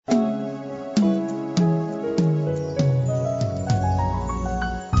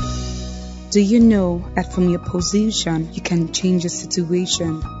Do you know that from your position you can change a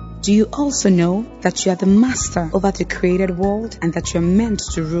situation? Do you also know that you are the master over the created world and that you are meant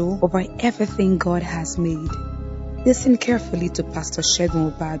to rule over everything God has made? Listen carefully to Pastor Segun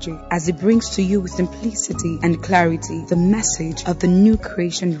Obadje as he brings to you with simplicity and clarity the message of the new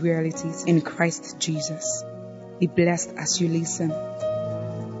creation realities in Christ Jesus. Be blessed as you listen.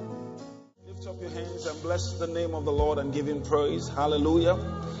 Lift up your hands and bless the name of the Lord and give him praise. Hallelujah.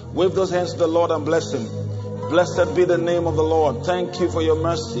 Wave those hands to the Lord and bless him. Blessed be the name of the Lord. Thank you for your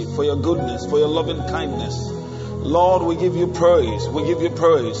mercy, for your goodness, for your loving kindness. Lord, we give you praise. We give you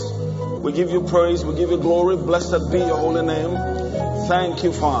praise. We give you praise. We give you glory. Blessed be your holy name. Thank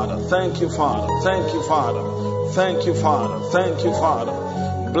you, Father. Thank you, Father. Thank you, Father. Thank you, Father. Thank you, Father.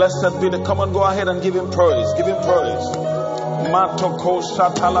 Blessed be the... Come on, go ahead and give him praise. Give him praise. Matoko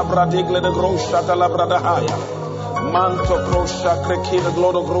shatala bradigle de gro shatala bradahaya. Manto krosha krekina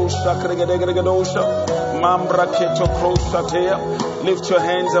glodo grosha kregedegredosha. Mambra keto krosha tea. Lift your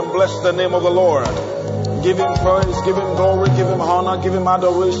hands and bless the name of the Lord. Give him praise, give him glory, give him honor, give him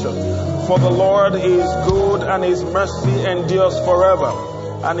adoration. For the Lord is good and his mercy endures forever.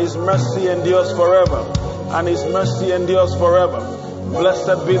 And his mercy endures forever. And his mercy endures forever.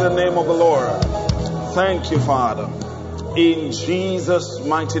 Blessed be the name of the Lord. Thank you, Father. In Jesus'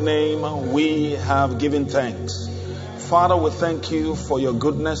 mighty name, we have given thanks. Father, we thank you for your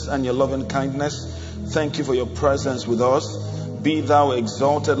goodness and your loving kindness. Thank you for your presence with us. Be thou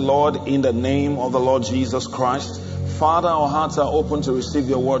exalted, Lord, in the name of the Lord Jesus Christ. Father, our hearts are open to receive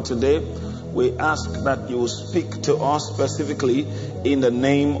your word today. We ask that you will speak to us specifically in the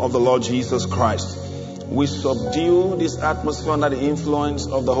name of the Lord Jesus Christ. We subdue this atmosphere under the influence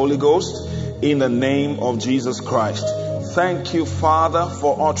of the Holy Ghost in the name of Jesus Christ. Thank you, Father,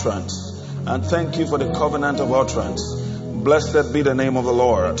 for utterance. And thank you for the covenant of utterance. Blessed be the name of the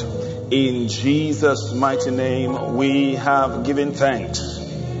Lord. In Jesus' mighty name, we have given thanks.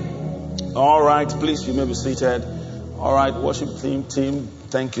 All right, please, you may be seated. All right, worship team,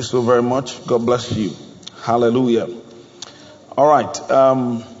 thank you so very much. God bless you. Hallelujah. All right,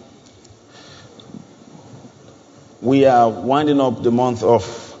 we are winding up the month of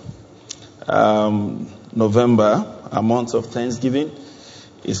November, a month of Thanksgiving.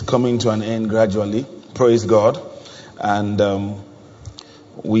 Is coming to an end gradually. Praise God. And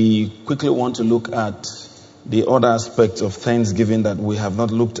we quickly want to look at the other aspects of Thanksgiving that we have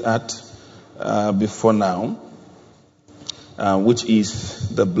not looked at before now, which is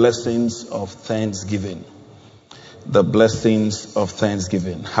the blessings of Thanksgiving. The blessings of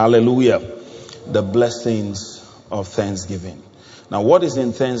Thanksgiving. Hallelujah. The blessings of Thanksgiving. Now, what is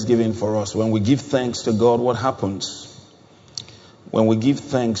in Thanksgiving for us? When we give thanks to God, what happens? When we give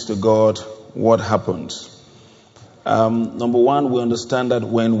thanks to God, what happens? Number one, we understand that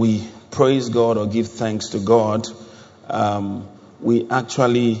when we praise God or give thanks to God, we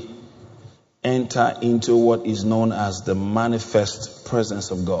actually enter into what is known as the manifest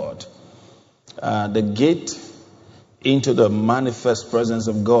presence of God. The gate into the manifest presence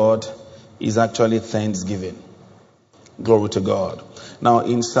of God is actually thanksgiving. Glory to God. Now,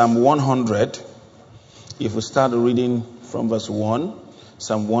 in Psalm 100, if we start reading from verse 1,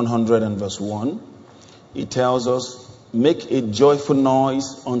 Psalm 100 and verse 1, it tells us, make a joyful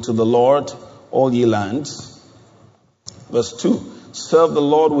noise unto the Lord, all ye lands. Verse 2, serve the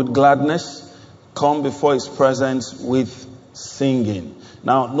Lord with gladness, come before his presence with singing.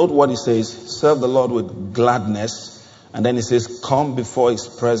 Now, note what he says, serve the Lord with gladness, and then he says, come before his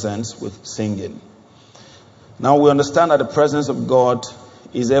presence with singing. Now, we understand that the presence of God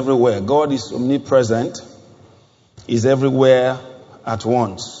is everywhere. God is omnipresent. Is everywhere at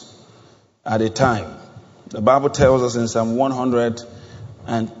once, at a time. The Bible tells us in Psalm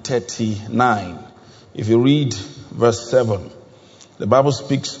 139, if you read verse 7, the Bible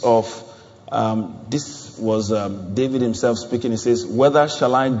speaks of, this was David himself speaking. He says, whether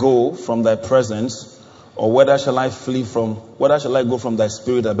shall I go from thy presence, or whether shall I go from thy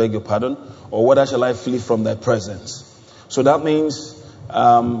spirit, I beg your pardon, or whether shall I flee from thy presence. So that means,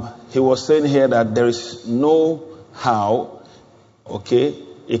 he was saying here that there is no how,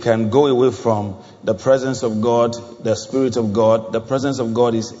 it can go away from the presence of God, the Spirit of God. The presence of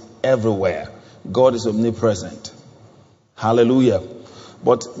God is everywhere. God is omnipresent. Hallelujah.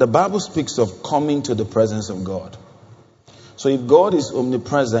 But the Bible speaks of coming to the presence of God. So if God is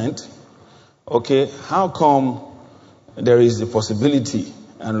omnipresent, how come there is the possibility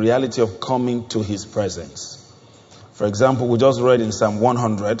and reality of coming to his presence? For example, we just read in Psalm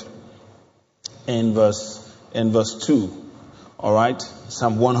 100 in verse 2. All right,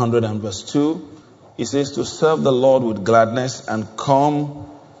 Psalm 100 and verse 2. It says to serve the Lord with gladness and come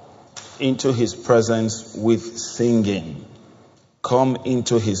into his presence with singing. Come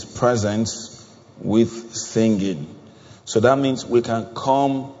into his presence with singing. So that means we can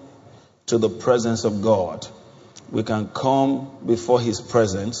come to the presence of God. We can come before his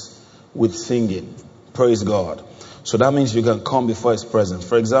presence with singing. Praise God. So that means you can come before his presence.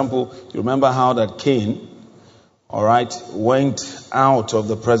 For example, you remember how that Cain, went out of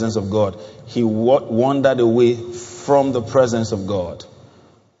the presence of God. He wandered away from the presence of God.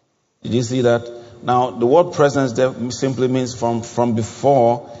 Did you see that? Now, the word presence there simply means from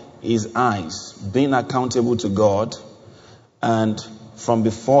before his eyes, being accountable to God, and from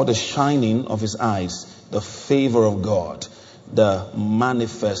before the shining of his eyes, the favor of God, the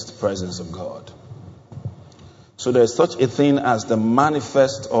manifest presence of God. So there's such a thing as the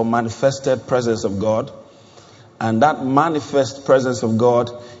manifest or manifested presence of God. And that manifest presence of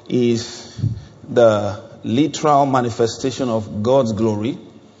God is the literal manifestation of God's glory,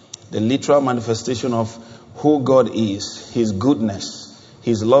 the literal manifestation of who God is, his goodness,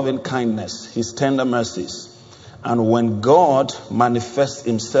 his loving kindness, his tender mercies. And when God manifests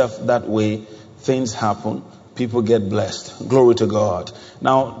himself that way, things happen, people get blessed. Glory to God.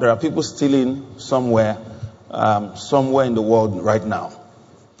 Now, there are people stealing somewhere in the world right now.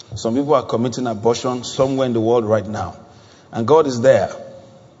 Some people are committing abortion somewhere in the world right now. And God is there.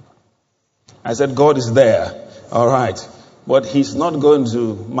 I said God is there. All right. But he's not going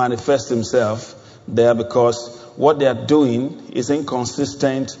to manifest himself there because what they are doing is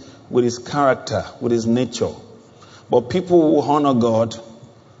inconsistent with his character, with his nature. But people who honor God,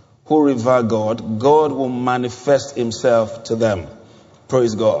 who revere God, God will manifest himself to them.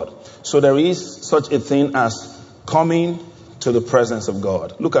 Praise God. So there is such a thing as coming to the presence of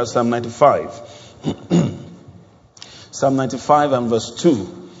God. Look at Psalm 95. Psalm 95 and verse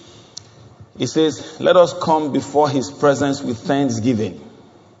 2. It says, let us come before his presence with thanksgiving.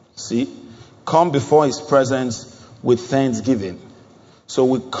 See? Come before his presence with thanksgiving. So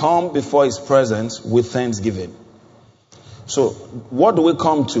we come before his presence with thanksgiving. So what do we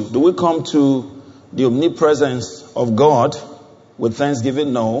come to? Do we come to the omnipresence of God with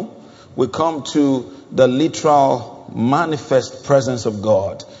thanksgiving? No. We come to the literal manifest presence of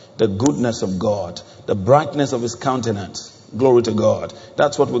God, the goodness of God, the brightness of his countenance. Glory to God.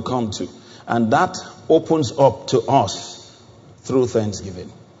 That's what we come to. And that opens up to us through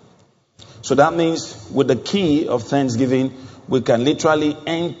thanksgiving. So that means with the key of thanksgiving, we can literally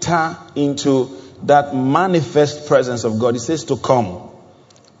enter into that manifest presence of God. It says to come.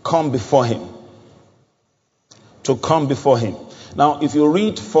 Come before him. To come before him. Now, if you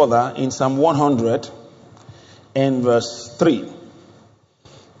read further in Psalm 100 and verse 3.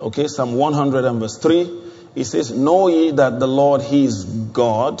 Okay, Psalm 100 and verse 3. It says, know ye that the Lord, he is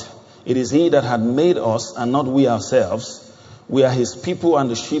God. It is he that had made us and not we ourselves. We are his people and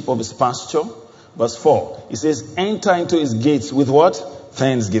the sheep of his pasture. Verse 4. It says, enter into his gates with what?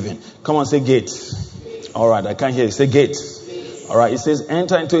 Thanksgiving. Come on, say gates. All right, I can't hear you. Say gates. All right, it says,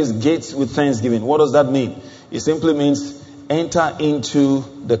 enter into his gates with thanksgiving. What does that mean? It simply means enter into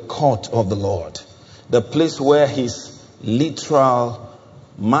the court of the Lord. The place where his literal,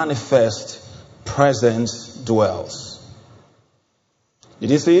 manifest presence dwells. Did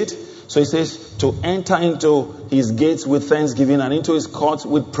you see it? So it says to enter into his gates with thanksgiving and into his courts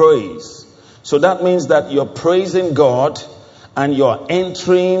with praise. So that means that you're praising God and you're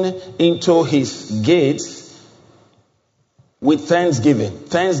entering into his gates with thanksgiving.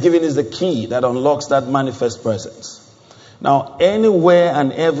 Thanksgiving is the key that unlocks that manifest presence. Now, anywhere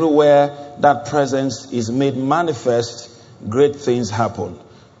and everywhere that presence is made manifest, great things happen.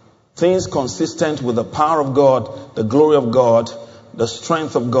 Things consistent with the power of God, the glory of God, the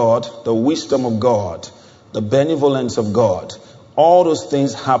strength of God, the wisdom of God, the benevolence of God. All those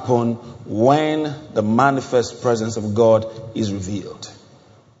things happen when the manifest presence of God is revealed.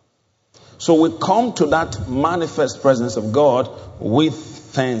 So we come to that manifest presence of God with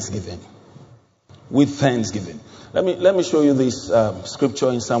thanksgiving. With thanksgiving. Let me show you this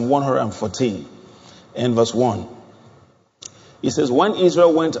scripture in Psalm 114 and verse 1. It says, when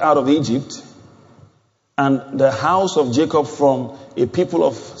Israel went out of Egypt and the house of Jacob from a people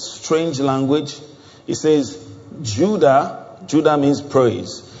of strange language, it says, Judah means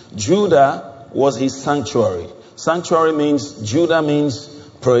praise. Judah was his sanctuary. Sanctuary means, Judah means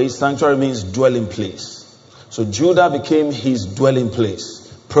praise. Sanctuary means dwelling place. So Judah became his dwelling place.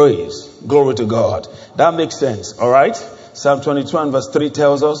 Praise. Glory to God. That makes sense. All right. Psalm 22 and verse 3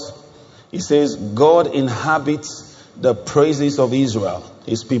 tells us, it says, God inhabits the praises of Israel,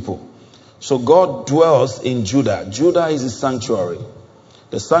 his people. So God dwells in Judah. Judah is his sanctuary.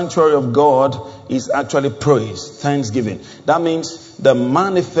 The sanctuary of God is actually praise, thanksgiving. That means the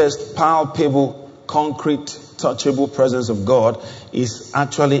manifest, palpable, concrete, touchable presence of God is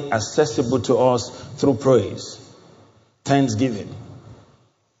actually accessible to us through praise, thanksgiving.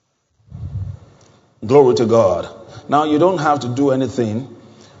 Glory to God. Now, you don't have to do anything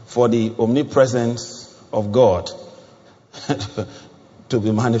for the omnipresence of God to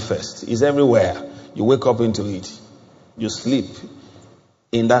be manifest. It's everywhere. You wake up into it. You sleep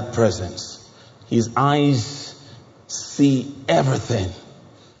in that presence. His eyes see everything.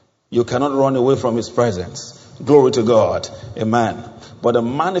 You cannot run away from his presence. Glory to God. Amen. But the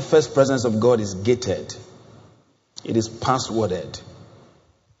manifest presence of God is gated. It is passworded.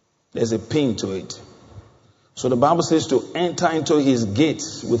 There's a pin to it. So the Bible says to enter into his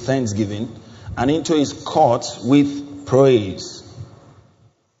gates with thanksgiving and into his courts with praise.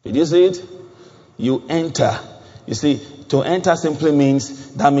 Did you see it? You enter. You see, to enter simply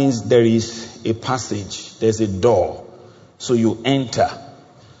means, that means there is a passage. There's a door. So you enter.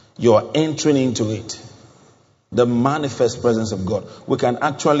 You're entering into it. The manifest presence of God. We can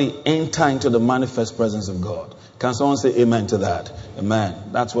actually enter into the manifest presence of God. Can someone say amen to that?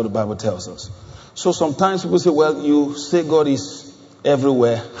 Amen. That's what the Bible tells us. So sometimes people say, well, you say God is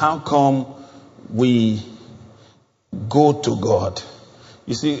everywhere. How come we go to God?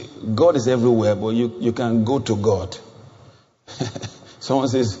 You see, God is everywhere, but you can go to God. Someone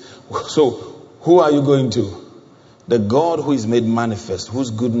says, so who are you going to? The God who is made manifest,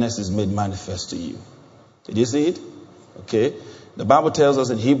 whose goodness is made manifest to you. Did you see it? Okay. The Bible tells us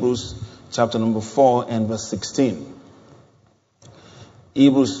in Hebrews chapter number 4 and verse 16.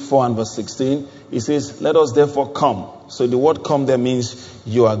 Hebrews 4 and verse 16. It says, let us therefore come. So the word come there means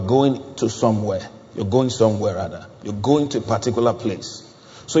you are going to somewhere. You're going somewhere rather. You're going to a particular place.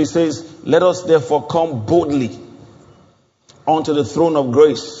 So he says, let us therefore come boldly unto the throne of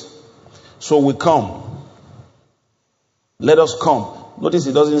grace. So we come. Let us come. Notice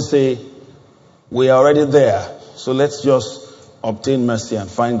it doesn't say we are already there. So let's just obtain mercy and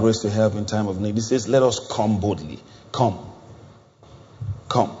find grace to help in time of need. It says, let us come boldly. Come.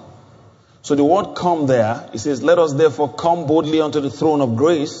 Come. So the word come there, it says, let us therefore come boldly unto the throne of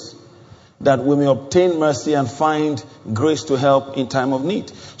grace, that we may obtain mercy and find grace to help in time of need.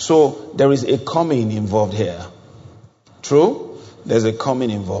 So there is a coming involved here. True? There's a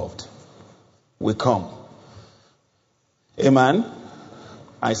coming involved. We come. Amen?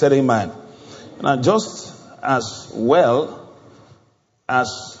 I said amen. Now just as well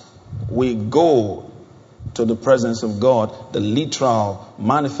as we go to the presence of God, the literal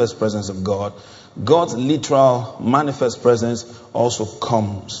manifest presence of God, God's literal manifest presence also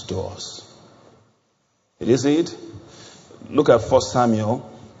comes to us. Did you see it? Look at 1 Samuel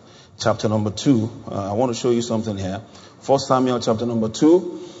chapter number 2. I want to show you something here. 1 Samuel chapter number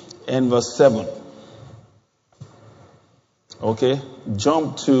 2 and verse 7. Okay,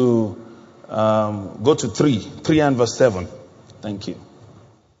 jump to, go to 3 and verse 7. Thank you.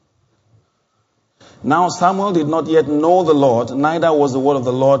 Now Samuel did not yet know the Lord, neither was the word of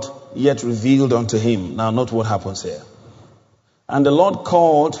the Lord yet revealed unto him. Now note what happens here. And the Lord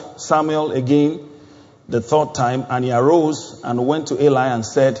called Samuel again the third time, and he arose and went to Eli and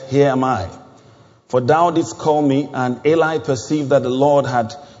said, here am I. For thou didst call me. And Eli perceived that the Lord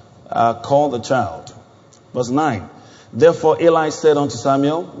had called the child. Verse 9. Therefore Eli said unto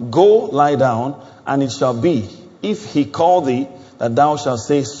Samuel, go lie down, and it shall be, if he call thee, that thou shalt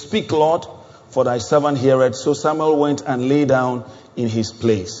say, speak, Lord, for thy servant heareth. So Samuel went and lay down in his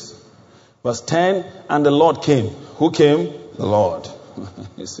place. Verse 10, and the Lord came. Who came? The Lord.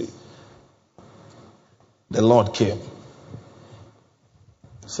 You see. The Lord came.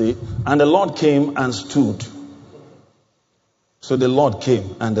 See? And the Lord came and stood. So the Lord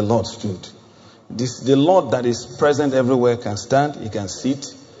came and the Lord stood. The Lord that is present everywhere can stand, he can sit,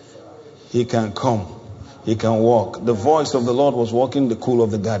 he can come, he can walk. The voice of the Lord was walking in the cool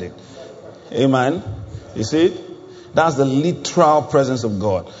of the garden. Amen. You see? That's the literal presence of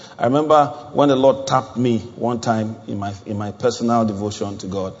God. I remember when the Lord tapped me one time in my personal devotion to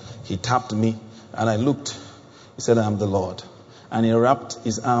God. He tapped me and I looked. He said, I am the Lord. And he wrapped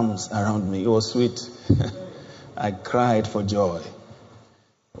his arms around me. It was sweet. I cried for joy.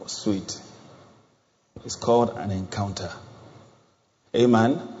 It was sweet. It's called an encounter.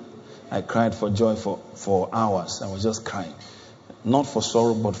 Amen. I cried for joy for hours. I was just crying. Not for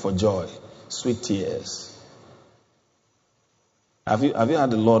sorrow, but for joy. Sweet tears. Have you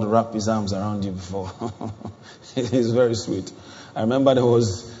had the Lord wrap his arms around you before? It is very sweet. I remember there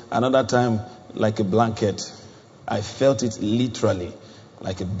was another time like a blanket. I felt it literally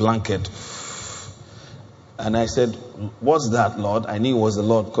like a blanket. And I said, what's that, Lord? I knew it was the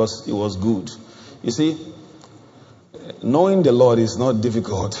Lord because it was good. You see, knowing the Lord is not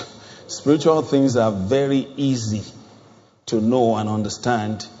difficult. Spiritual things are very easy to know and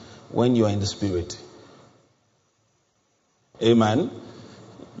understand when you are in the Spirit. Amen.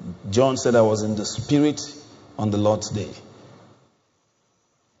 John said, I was in the Spirit on the Lord's day.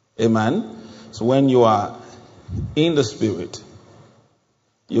 Amen. So when you are in the Spirit,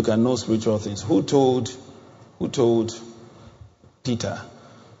 you can know spiritual things. Who told Peter,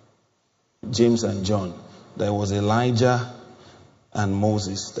 James and John, there was Elijah and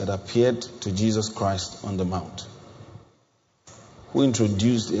Moses that appeared to Jesus Christ on the mount? Who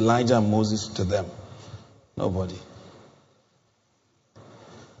introduced Elijah and Moses to them? Nobody.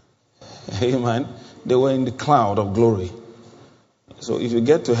 Amen. They were in the cloud of glory. So if you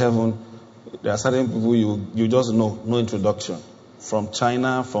get to heaven, there are certain people you just know, no introduction. From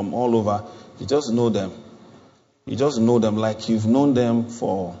China, from all over, you just know them. You just know them like you've known them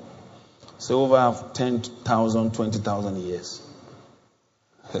for, say, over 10,000, 20,000 years.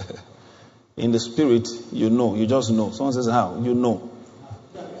 In the Spirit, you know. You just know. Someone says, how? You know.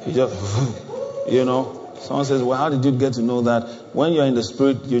 You just, you know. Someone says, well, how did you get to know that? When you're in the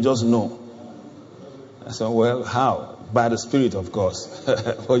Spirit, you just know. I said, well, how? By the Spirit, of course.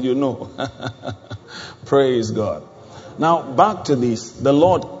 But you know. Praise God. Now, back to this. The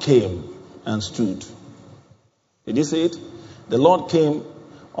Lord came and stood. Did you see it? The Lord came,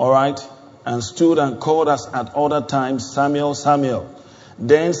 all right, and stood and called us at other times, Samuel, Samuel.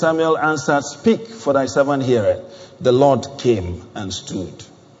 Then Samuel answered, speak, for thy servant heareth. The Lord came and stood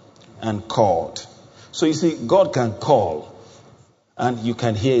and called. So you see, God can call, and you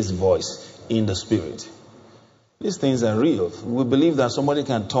can hear his voice in the Spirit. These things are real. We believe that somebody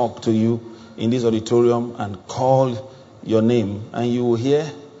can talk to you in this auditorium and call your name, and you will hear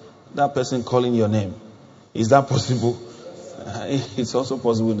that person calling your name. Is that possible? It's also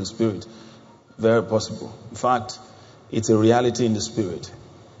possible in the Spirit. Very possible. In fact, it's a reality in the Spirit.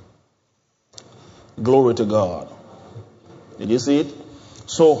 Glory to God. Did you see it?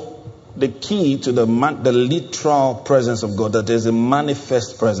 So, the key to the literal presence of God, that there's a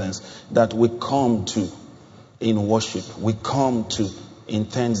manifest presence that we come to in worship. We come to in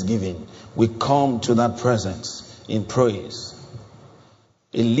thanksgiving. We come to that presence in praise.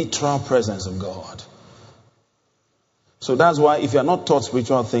 A literal presence of God. So that's why if you are not taught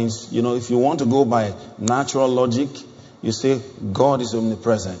spiritual things, if you want to go by natural logic, you say God is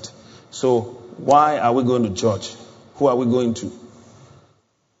omnipresent. So why are we going to church? Who are we going to?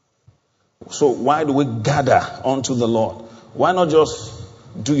 So why do we gather unto the Lord? Why not just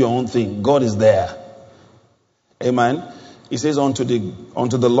do your own thing? God is there. Amen. He says, unto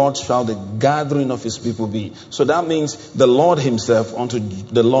the Lord shall the gathering of his people be. So that means the Lord himself, unto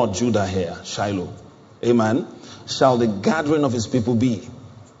the Lord Judah here, Shiloh. Amen. Shall the gathering of his people be.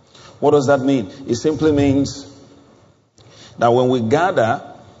 What does that mean? It simply means that when we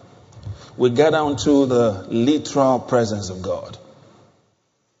gather unto the literal presence of God.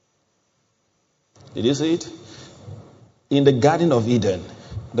 Did you see it? In the Garden of Eden,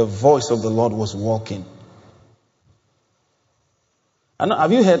 the voice of the Lord was walking. And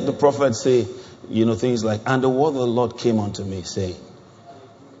have you heard the prophet say, things like, and the word of the Lord came unto me, saying.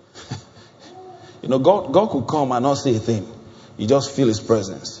 God could come and not say a thing. You just feel his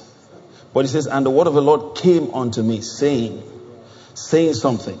presence. But he says, and the word of the Lord came unto me, saying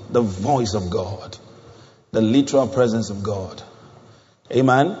something. The voice of God. The literal presence of God.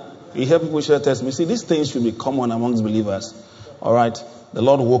 Amen. You hear people share testimony. See, these things should be common amongst believers. All right. The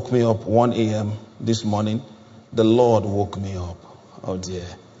Lord woke me up 1 a.m. this morning. The Lord woke me up. Oh dear.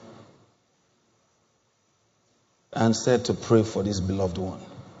 And said to pray for this beloved one.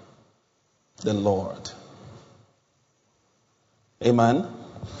 The Lord. Amen.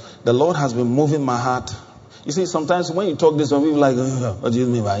 The Lord has been moving my heart. You see, sometimes when you talk this, some people are like, what do you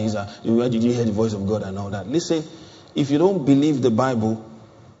mean by Isa? Where did you hear the voice of God and all that? Listen, if you don't believe the Bible,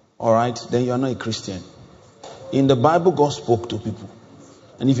 all right, then you are not a Christian. In the Bible, God spoke to people.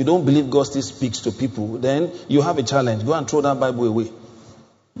 And if you don't believe God still speaks to people, then you have a challenge. Go and throw that Bible away.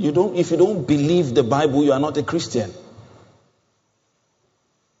 If you don't believe the Bible, you are not a Christian.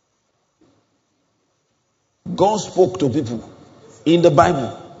 God spoke to people in the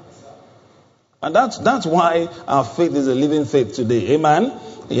Bible. And that's why our faith is a living faith today. Amen?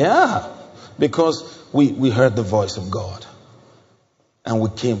 Yeah. Because we heard the voice of God. And we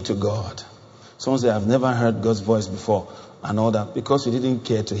came to God. Someone say, I've never heard God's voice before. And all that. Because you didn't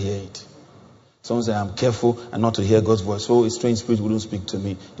care to hear it. Someone say, I'm careful and not to hear God's voice. So a strange spirit wouldn't speak to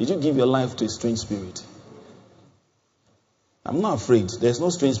me. Did you give your life to a strange spirit? I'm not afraid. There's no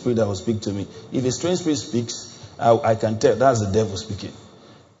strange spirit that will speak to me. If a strange spirit speaks, I can tell that's the devil speaking.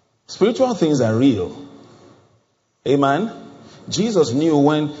 Spiritual things are real. Amen. Jesus knew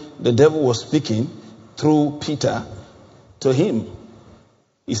when the devil was speaking through Peter to him.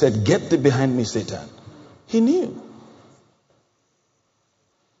 He said, "Get thee behind me, Satan." He knew.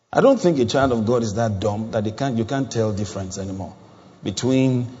 I don't think a child of God is that dumb that you can't tell difference anymore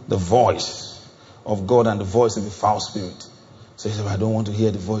between the voice of God and the voice of the foul spirit. So you say, "I don't want to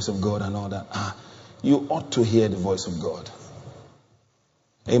hear the voice of God," and all that. You ought to hear the voice of God.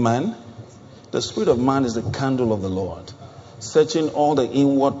 Amen. The spirit of man is the candle of the Lord, searching all the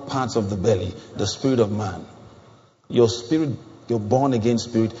inward parts of the belly. The spirit of man, your spirit, your born again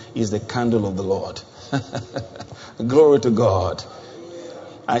spirit, is the candle of the Lord. Glory to God.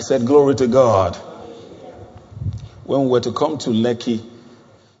 I said glory to God. When we were to come to Lekki,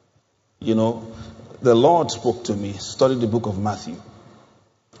 the Lord spoke to me, study the book of Matthew.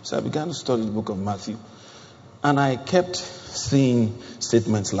 So I began to study the book of Matthew. And I kept seeing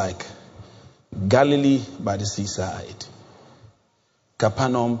statements like Galilee by the seaside,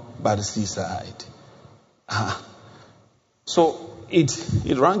 Capernaum by the seaside. So it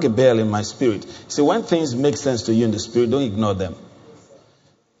rang a bell in my spirit. See, when things make sense to you in the spirit, don't ignore them.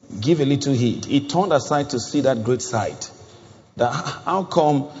 Give a little heed. He turned aside to see that great sight. That how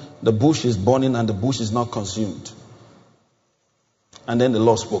come the bush is burning and the bush is not consumed? And then the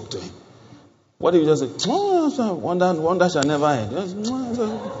Lord spoke to him. What if you just say, "Oh, wonder shall never end"?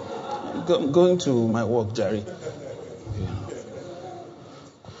 I'm going to my work, Jerry.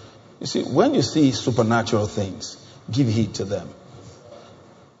 You see, when you see supernatural things, give heed to them.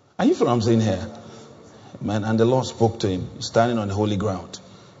 Are you following what I'm saying here? Man, and the Lord spoke to him, standing on the holy ground.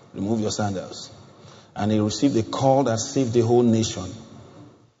 Remove your sandals. And he received a call that saved the whole nation.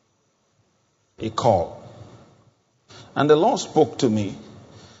 A call. And the Lord spoke to me.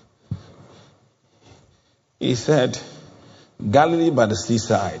 He said, Galilee by the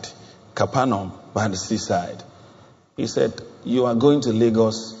seaside, Capernaum by the seaside. He said, you are going to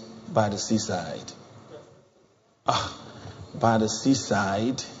Lagos by the seaside. By the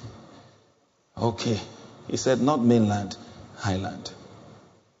seaside. Okay. He said, not mainland, highland.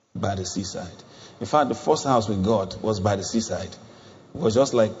 By the seaside. In fact, the first house with God was by the seaside. It was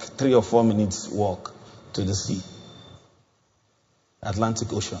just like 3 or 4 minutes walk to the sea.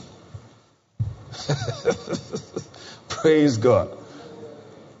 Atlantic Ocean. Praise God.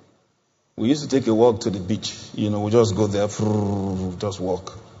 We used to take a walk to the beach. We just go there, just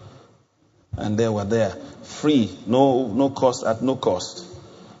walk. And they were there. Free. No cost, at no cost.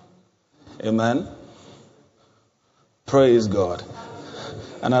 Amen. Praise God.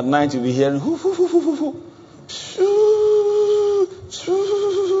 And at night you'll be hearing hoo, hoo, hoo, hoo, hoo, shoo,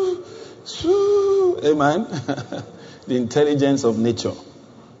 shoo, shoo. Amen. The intelligence of nature.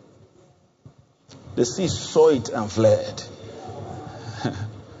 The sea saw it and fled.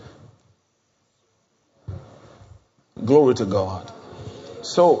 Glory to God.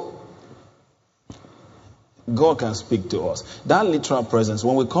 So, God can speak to us. That literal presence,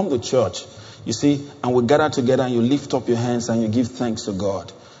 when we come to church, you see, and we gather together and you lift up your hands and you give thanks to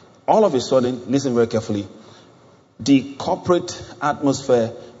God. All of a sudden, listen very carefully, the corporate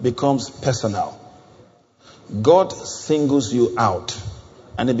atmosphere becomes personal. God singles you out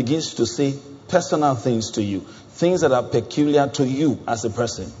and he begins to say personal things to you. Things that are peculiar to you as a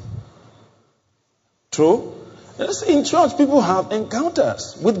person. True? In church, people have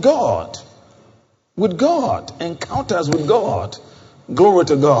encounters with God. With God. Encounters with God. Glory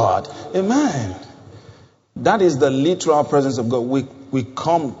to God. Amen. That is the literal presence of God. We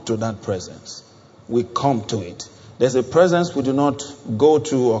come to that presence. We come to it. There's a presence we do not go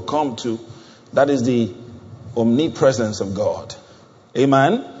to or come to. That is the omnipresence of God.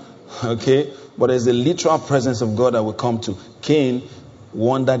 Amen. Okay. But there's a literal presence of God that we come to. Cain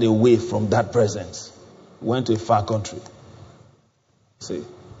wandered away from that presence. Went to a far country. See?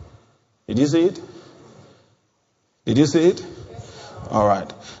 Did you see it? Did you see it? All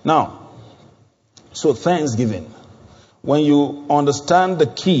right. Now, so thanksgiving. When you understand the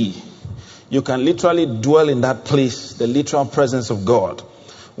key, you can literally dwell in that place, the literal presence of God,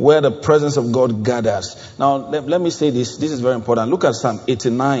 where the presence of God gathers. Now, let me say this. This is very important. Look at Psalm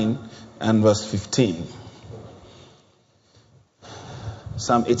 89 and verse 15.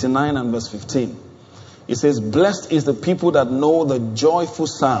 Psalm 89 and verse 15. It says, blessed is the people that know the joyful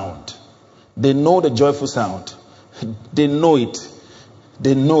sound. They know the joyful sound. They know it.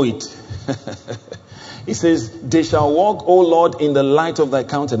 They know it. It says, they shall walk, O Lord, in the light of thy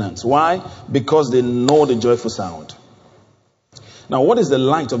countenance. Why? Because they know the joyful sound. Now, what is the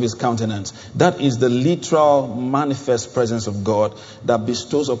light of his countenance? That is the literal manifest presence of God that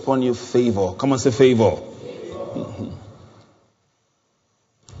bestows upon you favor. Come on, say favor. Mhm.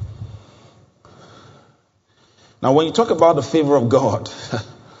 Now, when you talk about the favor of God,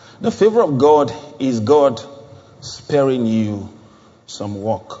 the favor of God is God sparing you some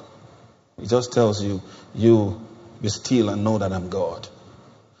work. It just tells you, you be still and know that I'm God.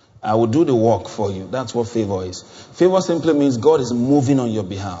 I will do the work for you. That's what favor is. Favor simply means God is moving on your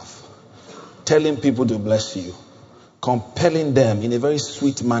behalf, telling people to bless you, compelling them in a very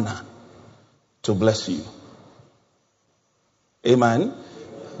sweet manner to bless you. Amen.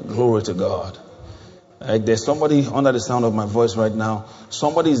 Glory to God. There's somebody under the sound of my voice right now.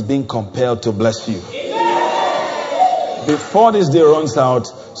 Somebody is being compelled to bless you. Before this day runs out,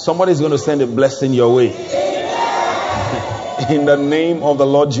 somebody is going to send a blessing your way. In the name of the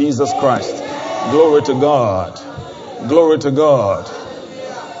Lord Jesus Christ. Glory to God. Glory to God.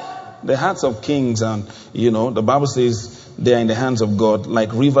 The hearts of kings, and the Bible says they are in the hands of God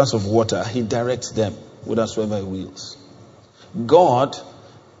like rivers of water. He directs them whithersoever he wills. God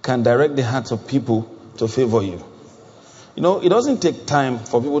can direct the hearts of people to favor you. It doesn't take time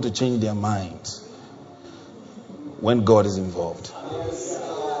for people to change their minds when God is involved.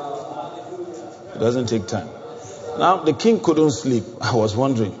 It doesn't take time. Now, the king couldn't sleep. I was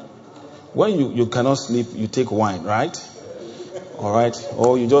wondering, when you cannot sleep, you take wine, right? All right.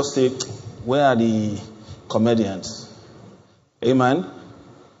 Or you just say, where are the comedians? Amen.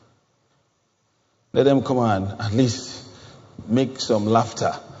 Let them come and at least make some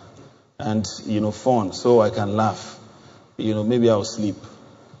laughter and, fun so I can laugh. Maybe I'll sleep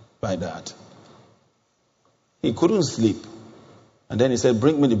by that. He couldn't sleep. And then he said,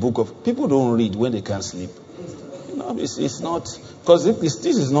 bring me the book of... People don't read when they can't sleep. It's not... Because this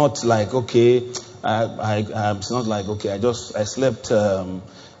is not like, okay, it's not like, okay, I slept,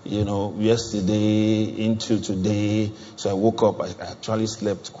 yesterday into today. So I woke up. I actually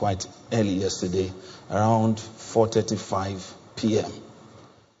slept quite early yesterday, around 4:35 p.m.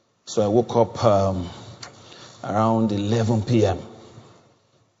 So I woke up around 11 p.m.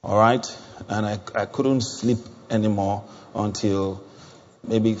 All right? And I couldn't sleep anymore until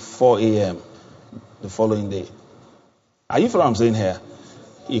maybe 4 a.m. the following day. Are you following what I'm saying here?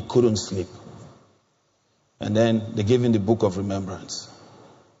 He couldn't sleep. And then they gave him the book of remembrance.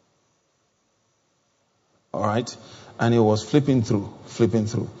 All right? And he was flipping through.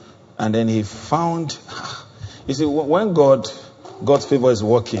 And then he found... You see, when God's favor is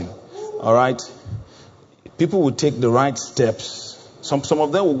working, all right, people will take the right steps. Some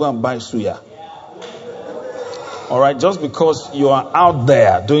of them will go and buy suya. All right, just because you are out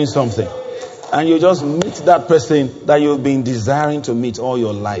there doing something and you just meet that person that you've been desiring to meet all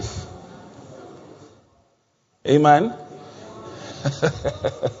your life. Amen.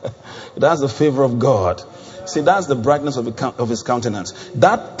 That's the favor of God. See, that's the brightness of his countenance.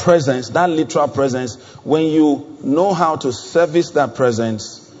 That presence, that literal presence, when you know how to service that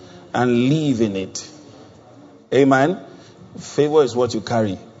presence and live in it. Amen. Favor is what you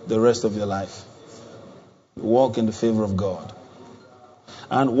carry the rest of your life. Walk in the favor of God.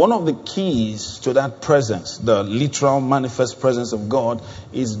 And one of the keys to that presence, the literal manifest presence of God,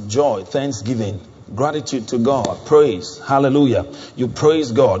 is joy, thanksgiving, gratitude to God, praise, hallelujah. You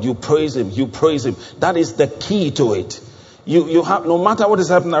praise God, you praise him, you praise him. That is the key to it. You have, no matter what is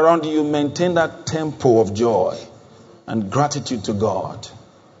happening around you, you maintain that tempo of joy and gratitude to God.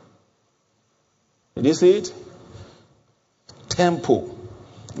 Did you see it? Tempo.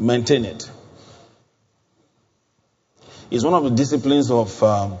 Maintain it. It's one of the disciplines of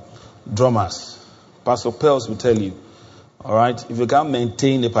drummers. Pastor Pels will tell you. All right? If you can't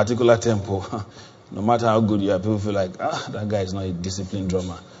maintain a particular tempo, no matter how good you are, people feel like, that guy is not a disciplined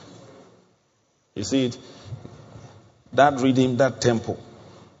drummer. You see it? That rhythm, that tempo.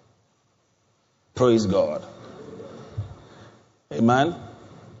 Praise God. Amen?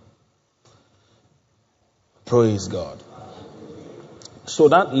 Praise God. So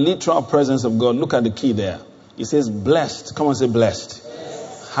that literal presence of God, look at the key there. It says blessed. Come on, say blessed.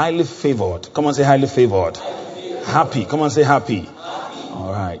 Highly favored. Come on, say highly favored. Happy. Come on, say happy.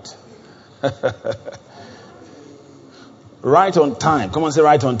 All right. Right on time. Come on, say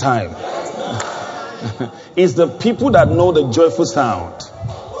right on time. It's the people that know the joyful sound.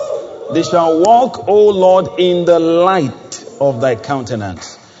 They shall walk, O Lord, in the light of thy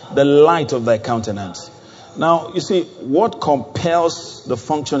countenance. The light of thy countenance. Now, you see, what compels the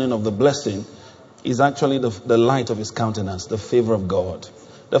functioning of the blessing is actually the light of his countenance, the favor of God.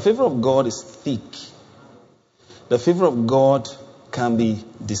 The favor of God is thick. The favor of God can be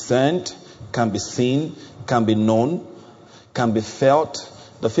discerned, can be seen, can be known, can be felt.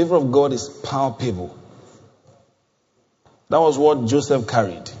 The favor of God is palpable. That was what Joseph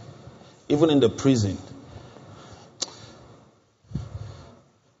carried, even in the prison.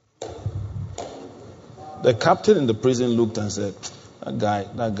 The captain in the prison looked and said,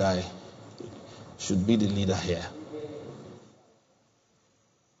 that guy should be the leader here.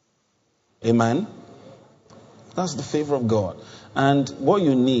 Amen? That's the favor of God. And what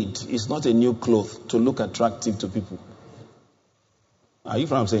you need is not a new cloth to look attractive to people. Are you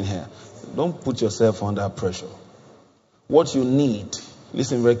what I'm saying here? Don't put yourself under pressure. What you need,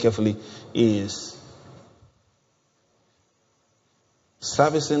 listen very carefully, is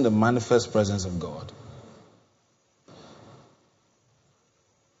servicing the manifest presence of God.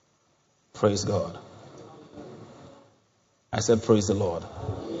 Praise God. I said praise the Lord.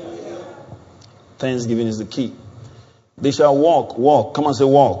 Thanksgiving is the key. They shall walk. Come on, say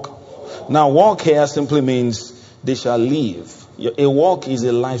walk. Now walk here simply means they shall live. A walk is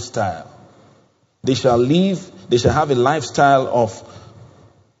a lifestyle. They shall live. They shall have a lifestyle of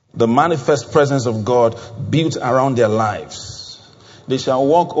the manifest presence of God built around their lives. They shall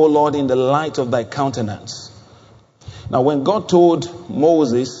walk, O Lord, in the light of thy countenance. Now when God told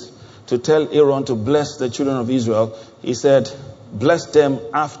Moses to tell Aaron to bless the children of Israel, he said, bless them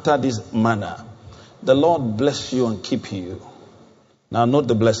after this manner. The Lord bless you and keep you. Now note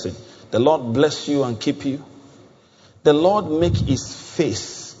the blessing. The Lord bless you and keep you. The Lord make his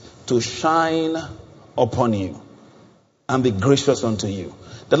face to shine upon you and be gracious unto you.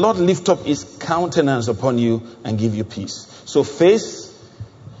 The Lord lift up his countenance upon you and give you peace. So face,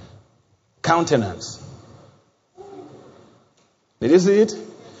 countenance. Did you see it?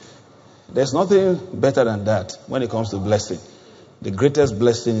 There's nothing better than that when it comes to blessing. The greatest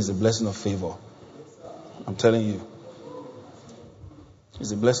blessing is the blessing of favor. I'm telling you.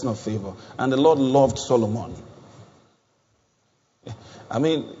 It's a blessing of favor. And the Lord loved Solomon. I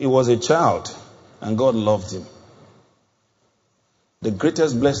mean, he was a child and God loved him. The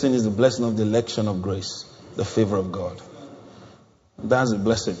greatest blessing is the blessing of the election of grace, the favor of God. That's a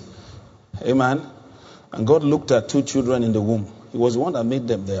blessing. Amen. And God looked at two children in the womb. He was the one that made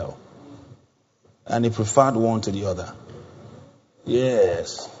them there. And he preferred one to the other.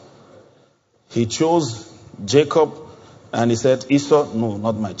 Yes. He chose Jacob and he said, Esau, no,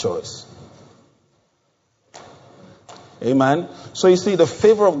 not my choice. Amen. So you see, the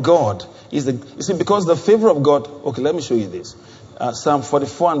favor of God is because the favor of God, okay, let me show you this. Psalm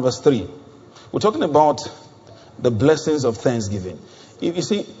 44 and verse 3. We're talking about the blessings of thanksgiving. You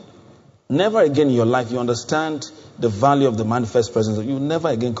see, never again in your life you understand the value of the manifest presence. You never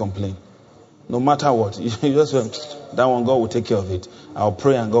again complain. No matter what. You just say, that one, God will take care of it. I'll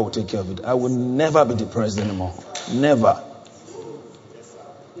pray and God will take care of it. I will never be depressed anymore. Never.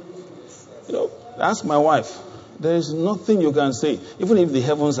 Ask my wife. There is nothing you can say. Even if the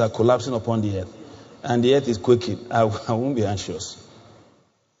heavens are collapsing upon the earth and the earth is quaking, I won't be anxious.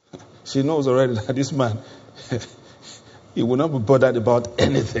 She knows already that this man, he will not be bothered about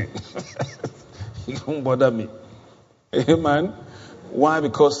anything. He won't bother me. Amen. Why?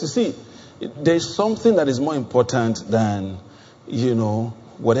 Because you see, there's something that is more important than,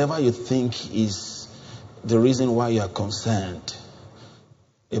 whatever you think is the reason why you are concerned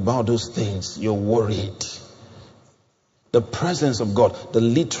about those things. You're worried. The presence of God, the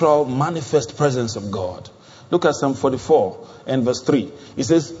literal manifest presence of God. Look at Psalm 44 and verse 3. It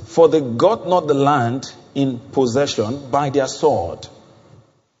says, for they got not the land in possession by their sword.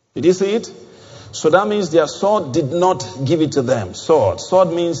 Did you see it? So that means their sword did not give it to them.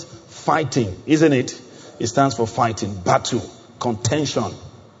 Sword means fighting, isn't it? It stands for fighting, battle, contention.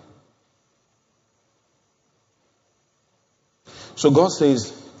 So God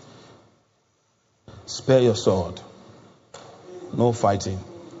says, spare your sword. No fighting.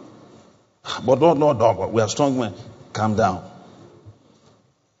 But no, we are strong men. Calm down.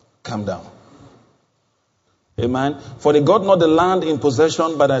 Calm down. Amen. For they got not the land in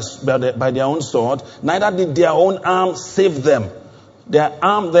possession by their own sword, neither did their own arm save them. Their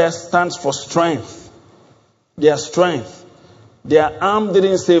arm there stands for strength. Their strength. Their arm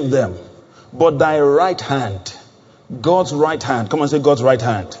didn't save them. But thy right hand. God's right hand. Come on, say God's right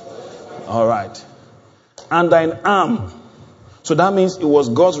hand. All right. And thine arm. So that means it was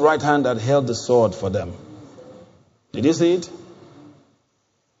God's right hand that held the sword for them. Did you see it?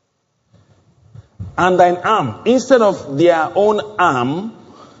 And thine arm. Instead of their own arm,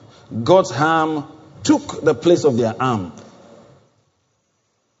 God's arm took the place of their arm.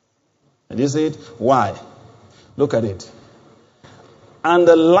 Did you see it? Why? Look at it. And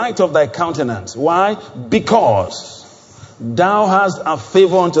the light of thy countenance. Why? Because thou hast a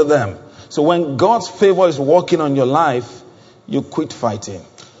favor unto them. So when God's favor is working on your life, you quit fighting.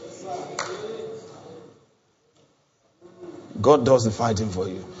 God does the fighting for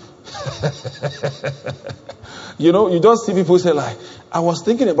you. You just see people say like, I was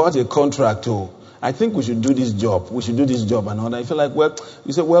thinking about a contract too. I think we should do this job. We should do this job and all that. I feel like, well,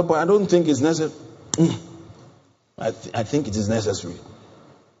 you say, well, but I don't think it's necessary. I think it is necessary.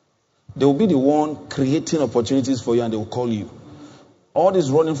 They will be the one creating opportunities for you and they will call you. All this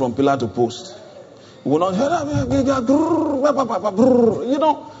running from pillar to post. You will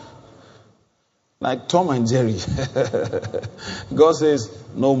not, like Tom and Jerry. God says,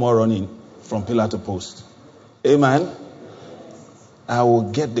 no more running from pillar to post. Amen. I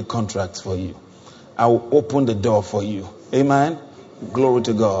will get the contracts for you. I will open the door for you. Amen. Glory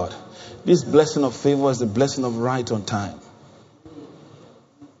to God. This blessing of favor is the blessing of right on time.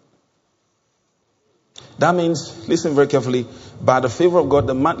 That means, listen very carefully, by the favor of God,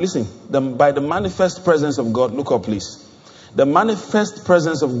 by the manifest presence of God, look up please. The manifest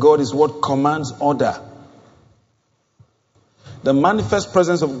presence of God is what commands order. The manifest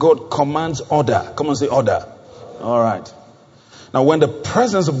presence of God commands order. Come on, say order. All right. Now, when the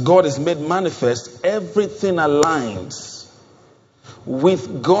presence of God is made manifest, everything aligns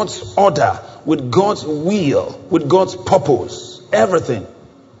with God's order, with God's will, with God's purpose. Everything.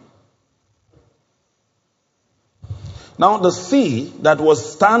 Now, the sea that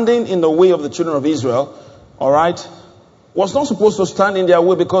was standing in the way of the children of Israel, all right, was not supposed to stand in their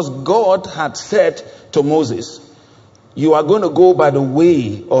way because God had said to Moses, you are going to go by the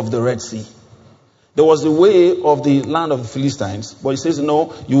way of the Red Sea. There was the way of the land of the Philistines, but he says,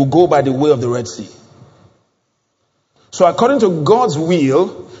 no, you will go by the way of the Red Sea. So according to God's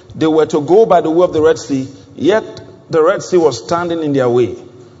will, they were to go by the way of the Red Sea, yet the Red Sea was standing in their way.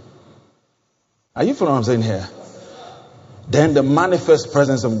 Are you following what I'm saying here? Then the manifest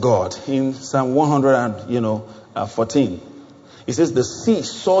presence of God in Psalm 114. It says the sea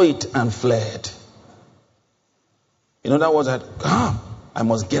saw it and fled. In other words, I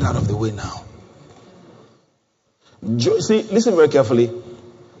must get out of the way now. See, listen very carefully.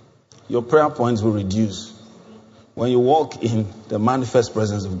 Your prayer points will reduce when you walk in the manifest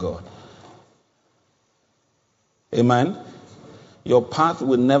presence of God. Amen. Your path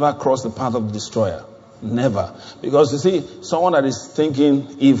will never cross the path of the destroyer. Never. Because you see, someone that is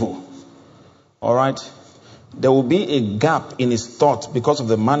thinking evil, all right, there will be a gap in his thought because of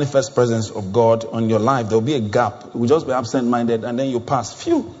the manifest presence of God on your life. There will be a gap. You will just be absent-minded and then you pass.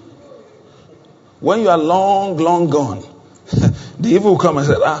 Phew. When you are long, long gone, the evil will come and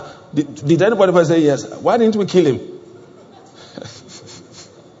say, did anybody ever say yes? Why didn't we kill him?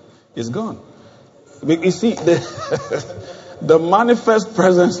 It's gone. You see, the manifest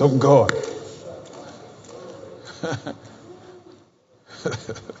presence of God.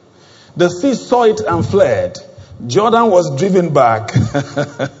 The sea saw it and fled. Jordan was driven back.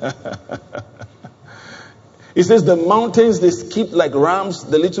 It says the mountains, they skipped like rams,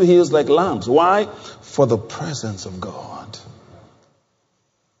 the little hills like lambs. Why? For the presence of God.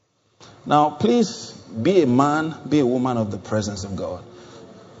 Now, please be a man, be a woman of the presence of God.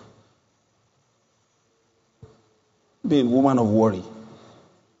 Be a woman of worry.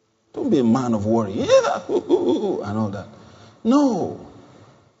 Don't be a man of worry. Yeah, and all that. No.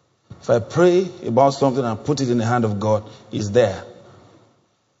 If I pray about something and put it in the hand of God, it's there.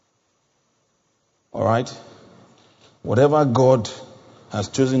 All right? Whatever God has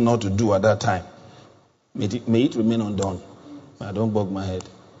chosen not to do at that time, may it remain undone. I don't bug my head.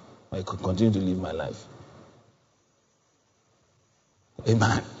 I could continue to live my life.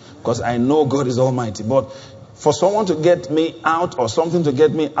 Amen. Because I know God is almighty. But for someone to get me out or something to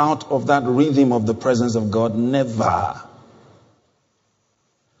get me out of that rhythm of the presence of God, never.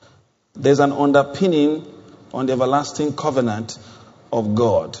 There's an underpinning on the everlasting covenant of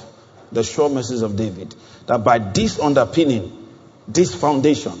God, the sure mercies of David, that by this underpinning, this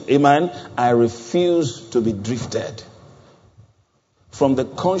foundation, amen, I refuse to be drifted from the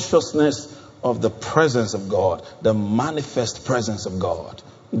consciousness of the presence of God, the manifest presence of God.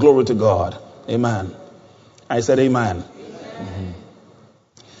 Glory to God. Amen. I said amen. Mm-hmm.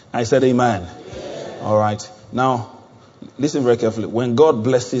 I said amen. All right. Now, listen very carefully. When God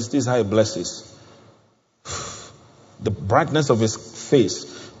blesses, this is how he blesses. The brightness of his face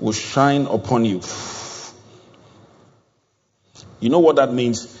will shine upon you. You know what that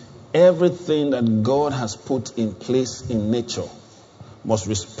means? Everything that God has put in place in nature must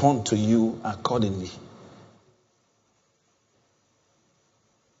respond to you accordingly.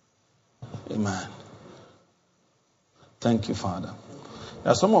 Amen. Thank you, Father.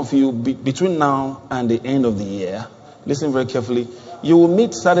 Now, some of you, between now and the end of the year, listen very carefully, you will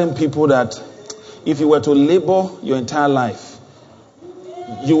meet certain people that if you were to labor your entire life,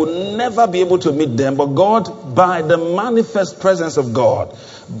 You will never be able to meet them, but God, by the manifest presence of God,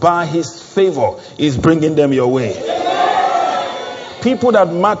 by His favor, is bringing them your way. People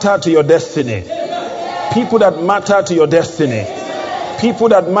that matter to your destiny. People that matter to your destiny. People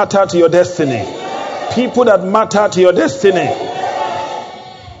that matter to your destiny. People that matter to your destiny.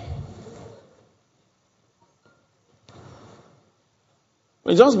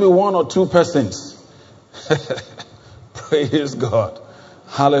 May just be one or two persons. Praise God.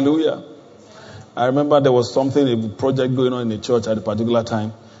 Hallelujah. I remember there was a project going on in the church at a particular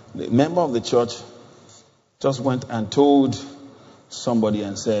time. The member of the church just went and told somebody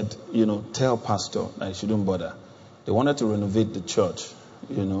and said, tell pastor that he shouldn't bother. They wanted to renovate the church.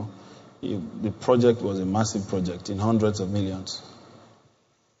 The project was a massive project in hundreds of millions.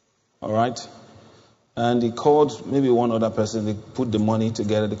 All right. And he called maybe one other person. They put the money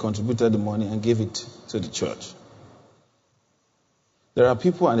together. They contributed the money and gave it to the church. There are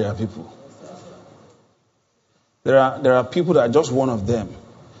people and there are people. There are people that just one of them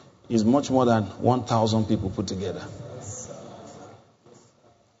is much more than 1,000 people put together.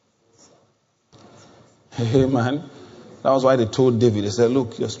 Hey man, that was why they told David. They said,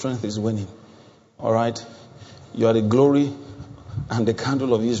 look, your strength is waning. All right? You are the glory and the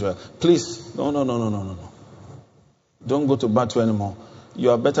candle of Israel. Please, no. Don't go to battle anymore.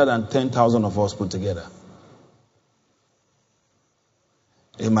 You are better than 10,000 of us put together.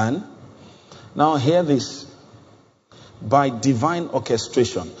 Amen. Now hear this. By divine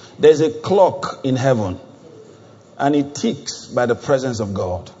orchestration, there's a clock in heaven, and it ticks by the presence of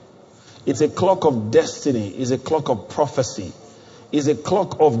God. It's a clock of destiny. It's a clock of prophecy. It's a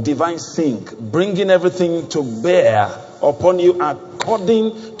clock of divine sync, bringing everything to bear upon you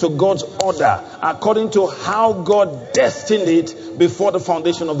according to God's order, according to how God destined it before the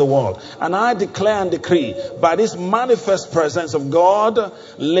foundation of the world. And I declare and decree, by this manifest presence of God,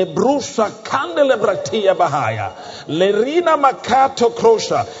 Lebrusha Kandelebraktia Bahaya, Lerina Makato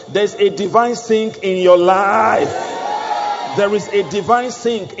Krosha, there's a divine sync in your life. There is a divine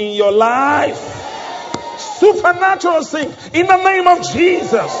sync in your life. Supernatural sync in the name of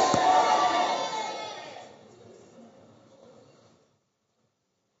Jesus.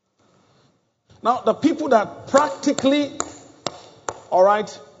 Now, the people that practically, all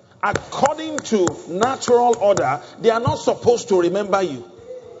right, according to natural order, they are not supposed to remember you.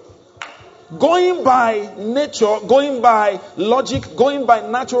 Going by nature, going by logic, going by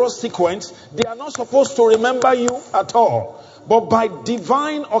natural sequence, they are not supposed to remember you at all. But by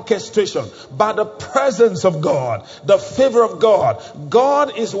divine orchestration, by the presence of God, the favor of God,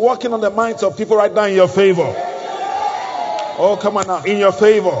 God is working on the minds of people right now in your favor. Oh, come on now. In your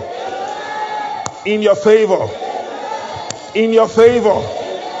favor. In your favor. In your favor.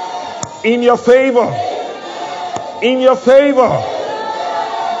 In your favor. In your favor.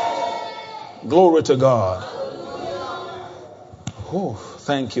 Glory to God. Oh,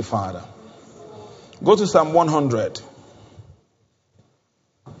 thank you, Father. Go to Psalm 100.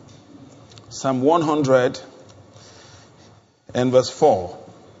 Psalm 100 and verse 4.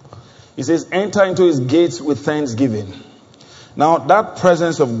 It says, enter into his gates with thanksgiving. Now that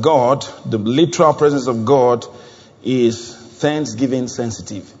presence of God, the literal presence of God, is thanksgiving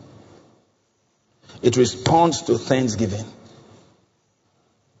sensitive. It responds to thanksgiving.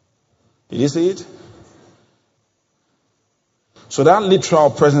 Did you see it? So that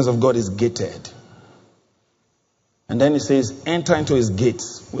literal presence of God is gated. And then it says, enter into his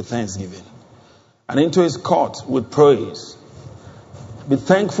gates with thanksgiving, and into his court with praise. Be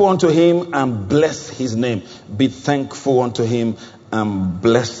thankful unto him and bless his name. Be thankful unto him and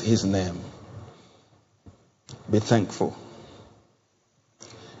bless his name. Be thankful.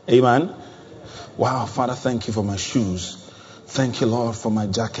 Amen. Wow, Father, thank you for my shoes. Thank you, Lord, for my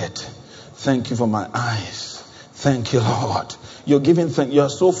jacket. Thank you for my eyes. Thank you, Lord. You're giving thanks. You are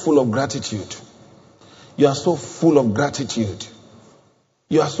so full of gratitude. You are so full of gratitude.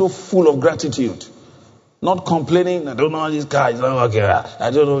 You are so full of gratitude. Not complaining. I don't know how this car is not working.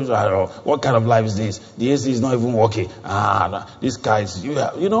 I don't know what kind of life is this. The AC is not even working. This car is,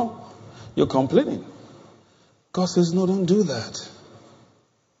 you're complaining. God says, no, don't do that.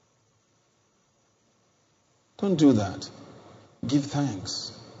 Don't do that. Give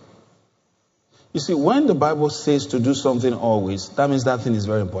thanks. You see, when the Bible says to do something always, that means that thing is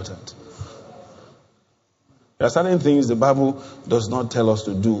very important. There are certain things the Bible does not tell us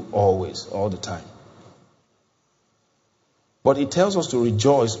to do always, all the time. But it tells us to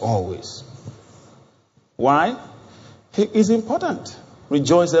rejoice always. Why? It's important.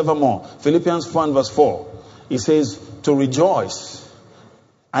 Rejoice evermore. Philippians 1 verse 4. It says to rejoice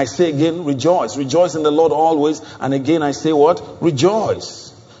I say again, rejoice. Rejoice in the Lord always. And again I say what? Rejoice.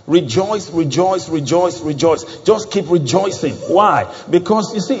 Rejoice, rejoice, rejoice, rejoice. Just keep rejoicing. Why?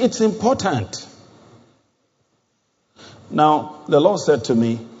 Because you see, it's important. Now, the Lord said to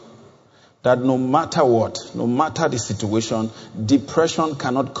me that no matter what, no matter the situation, depression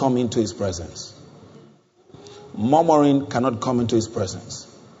cannot come into his presence. Murmuring cannot come into his presence.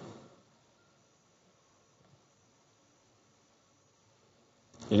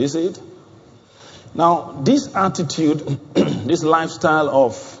 Did you see it? Now, this attitude, this lifestyle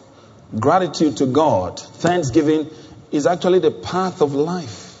of gratitude to God, thanksgiving, is actually the path of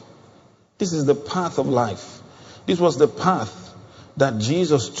life. This is the path of life. This was the path that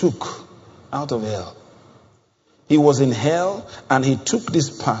Jesus took out of hell. He was in hell and he took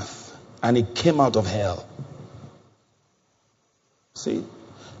this path and he came out of hell. See?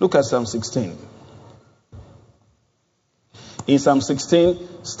 Look at Psalm 16. In Psalm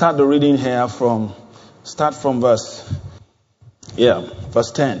 16, start the reading here start from verse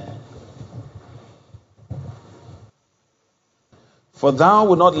 10. For thou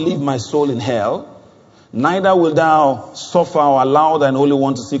wilt not leave my soul in hell, neither wilt thou suffer or allow thine Holy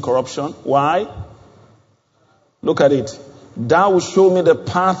One to see corruption. Why? Look at it. Thou wilt show me the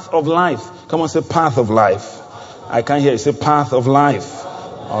path of life. Come on, say path of life. I can't hear you. Say path of life.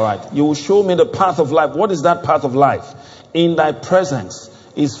 All right. You will show me the path of life. What is that path of life? In thy presence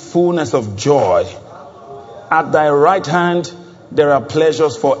is fullness of joy. At thy right hand there are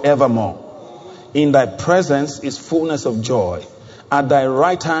pleasures forevermore. In thy presence is fullness of joy. At thy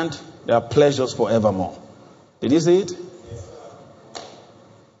right hand there are pleasures forevermore. Did you see it?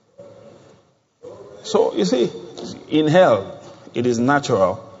 So, you see, in hell, it is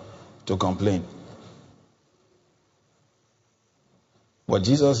natural to complain. But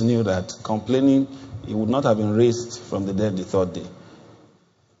Jesus knew that complaining, he would not have been raised from the dead the third day.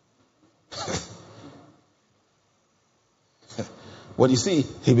 But you see,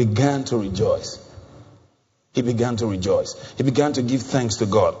 he began to rejoice. He began to rejoice. He began to give thanks to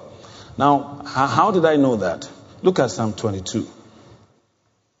God. Now, how did I know that? Look at Psalm 22.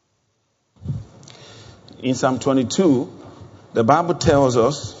 In Psalm 22, the Bible tells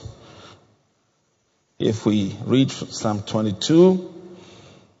us, if we read Psalm 22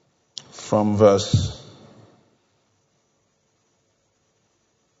 from verse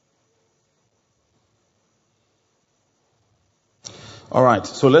all right,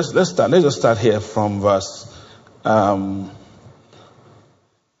 so let's start. Let's just start here from verse.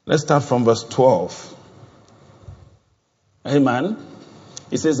 Let's start from verse 12. Amen.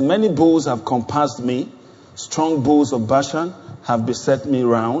 It says, "Many bulls have compassed me; strong bulls of Bashan have beset me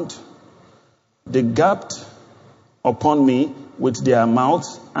round. They gaped upon me with their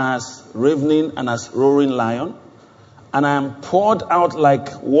mouths as ravening and as roaring lion, and I am poured out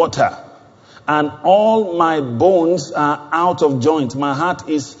like water. And all my bones are out of joint. My heart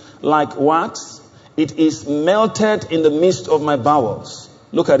is like wax. It is melted in the midst of my bowels."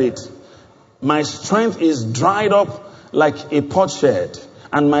 Look at it. "My strength is dried up like a potsherd,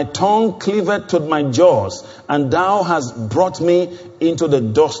 and my tongue cleaveth to my jaws. And thou hast brought me into the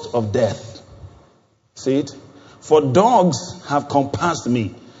dust of death." See it? "For dogs have compassed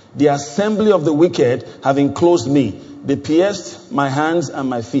me. The assembly of the wicked have enclosed me. They pierced my hands and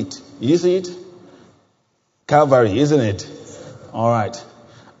my feet." You see it? Calvary, isn't it? All right.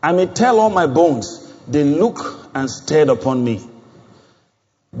 "I may tell all my bones. They look and stared upon me.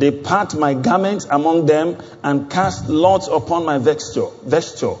 They part my garments among them and cast lots upon my vesture.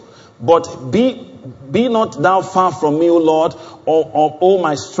 But be not thou far from me, O Lord, O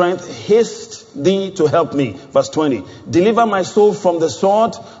my strength. Haste thee to help me." Verse 20. "Deliver my soul from the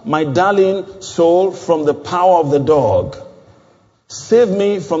sword, my darling soul from the power of the dog. Save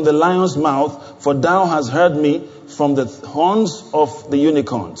me from the lion's mouth, for thou hast heard me from the horns of the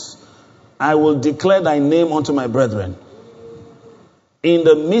unicorns. I will declare thy name unto my brethren. In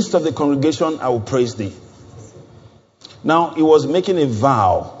the midst of the congregation, I will praise thee." Now, he was making a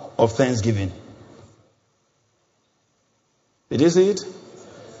vow of thanksgiving. Did you see it?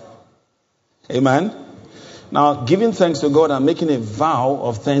 Amen. Now, giving thanks to God and making a vow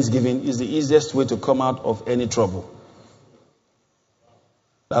of thanksgiving is the easiest way to come out of any trouble.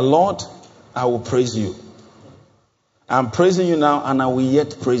 The Lord, I will praise you. I'm praising you now, and I will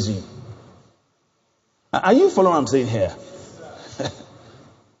yet praise you. Are you following what I'm saying here?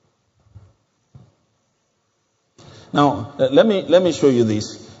 Now, let me show you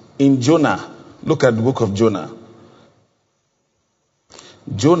this. In Jonah, look at the book of Jonah.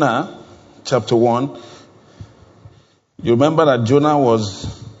 Jonah, chapter 1. You remember that Jonah was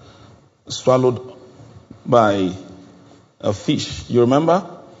swallowed by a fish. You remember?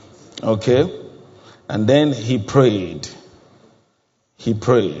 Okay? And then he prayed. He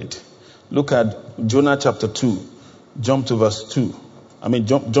prayed. Look at Jonah chapter 2. Jump to verse 2.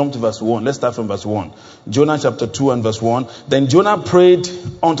 Jump to verse 1. Let's start from verse 1. Jonah chapter 2 and verse 1. Then Jonah prayed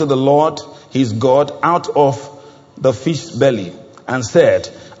unto the Lord his God out of the fish's belly, and said,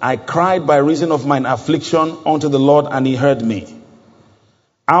 I cried by reason of mine affliction unto the Lord, and he heard me.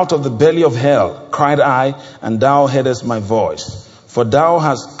 Out of the belly of hell cried I, and thou heardest my voice. For thou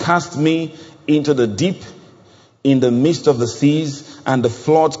hast cast me into the deep, in the midst of the seas, and the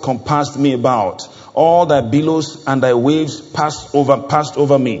floods compassed me about. All thy billows and thy waves passed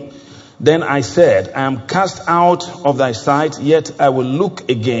over me. Then I said, I am cast out of thy sight, yet I will look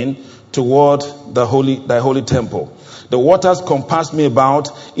again toward thy holy temple. The waters compassed me about,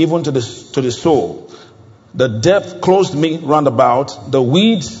 even to the soul. The depth closed me round about. The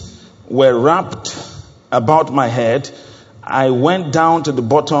weeds were wrapped about my head. I went down to the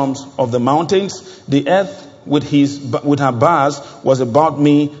bottoms of the mountains. The earth with her bars was about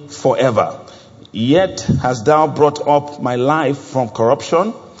me forever. Yet hast thou brought up my life from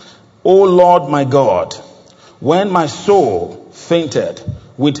corruption, O Lord my God. When my soul fainted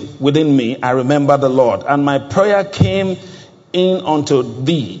within me, I remember the Lord, and my prayer came in unto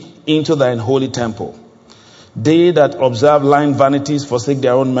thee into thine holy temple. They that observe lying vanities forsake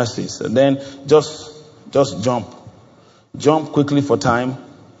their own mercies. And then just jump quickly for time.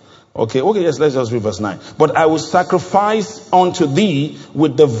 Okay, yes, let's just read verse 9. But I will sacrifice unto thee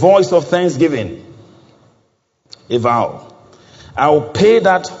with the voice of thanksgiving, a vow. I will pay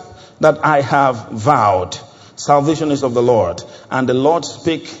that I have vowed. Salvation is of the Lord. And the Lord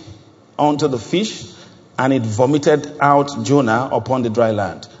spake unto the fish, and it vomited out Jonah upon the dry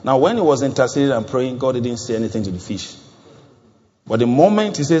land. Now, when he was interceding and praying, God didn't say anything to the fish. But the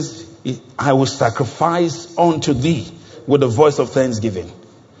moment he says, I will sacrifice unto thee with the voice of thanksgiving.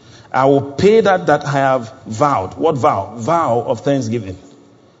 I will pay that I have vowed. What vow? Vow of thanksgiving.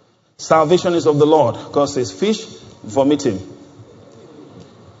 Salvation is of the Lord. God says, fish, vomit him.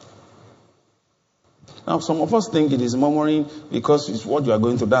 Now, some of us think it is murmuring because it's what you are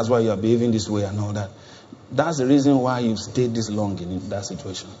going through. That's why you are behaving this way and all that. That's the reason why you've stayed this long in that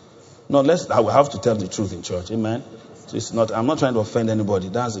situation. No, I will have to tell the truth in church. Amen. So I'm not trying to offend anybody.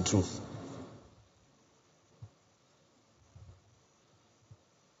 That's the truth.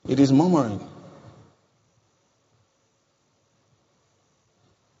 It is murmuring.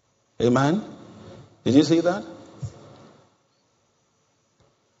 Amen. Did you see that?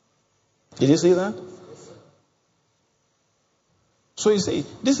 Did you see that? So you see,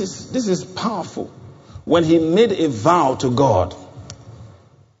 this is powerful. When he made a vow to God,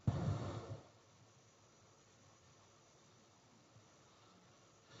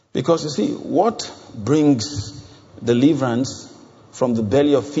 because you see, what brings deliverance from the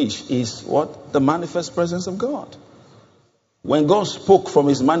belly of fish is what? The manifest presence of God. When God spoke from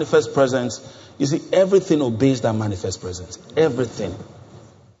his manifest presence, you see, everything obeys that manifest presence. Everything.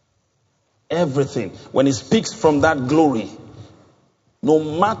 Everything. When he speaks from that glory,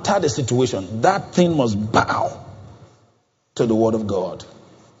 no matter the situation, that thing must bow to the word of God.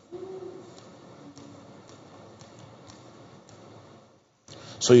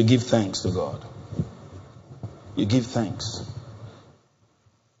 So you give thanks to God. You give thanks.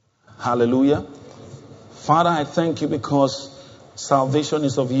 Hallelujah. Father, I thank you because salvation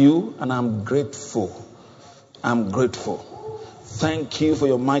is of you, and I'm grateful. I'm grateful. Thank you for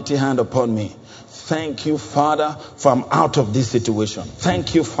your mighty hand upon me. Thank you, Father, for I'm out of this situation.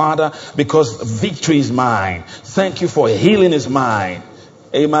 Thank you, Father, because victory is mine. Thank you for healing is mine.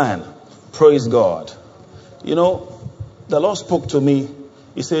 Amen. Praise God. You know, the Lord spoke to me.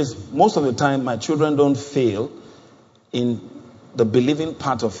 He says, most of the time, my children don't fail in the believing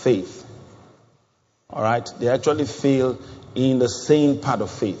part of faith. All right? They actually fail in the saying part of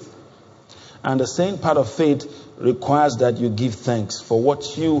faith. And the saying part of faith requires that you give thanks for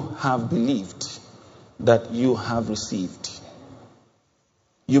what you have believed, that you have received.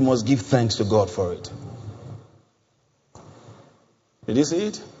 You must give thanks to God for it. Did you see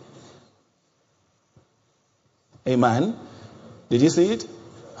it? Amen. Did you see it?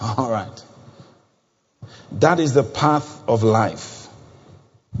 All right. That is the path of life.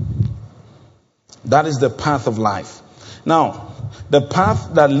 That is the path of life. Now, the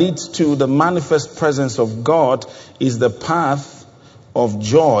path that leads to the manifest presence of God is the path of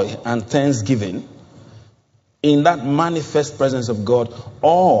joy and thanksgiving. In that manifest presence of God,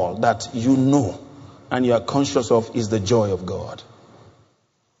 all that you know and you are conscious of is the joy of God.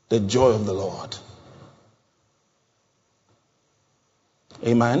 The joy of the Lord.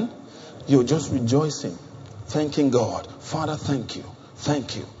 Amen. You're just rejoicing, thanking God. Father, thank you.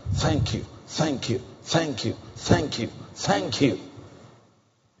 Thank you. Thank you. Thank you. Thank you. Thank you. Thank you.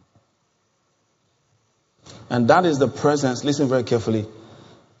 And that is the presence. Listen very carefully.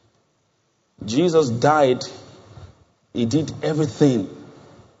 Jesus died. He did everything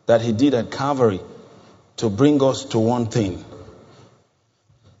that he did at Calvary to bring us to one thing.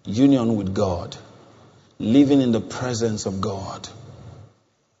 Union with God. Living in the presence of God.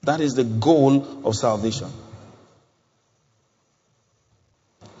 That is the goal of salvation.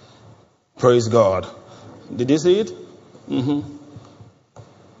 Praise God. Did you see it?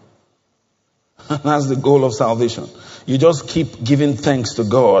 That's the goal of salvation. You just keep giving thanks to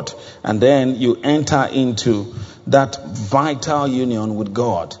God, and then you enter into that vital union with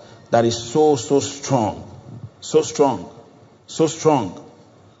God that is so strong. So strong. So strong.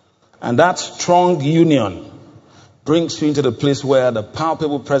 And that strong union brings you into the place where the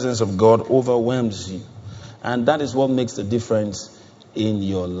palpable presence of God overwhelms you. And that is what makes the difference in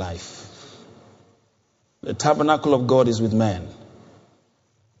your life. The tabernacle of God is with men.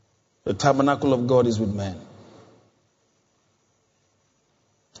 The tabernacle of God is with men.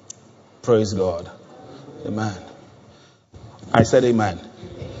 Praise God. Amen. I said amen.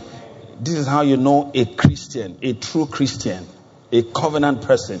 This is how you know a Christian, a true Christian, a covenant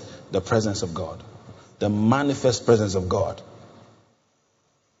person, the presence of God. The manifest presence of God.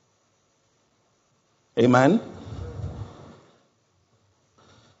 Amen.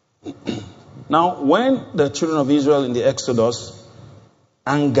 Now, when the children of Israel in the Exodus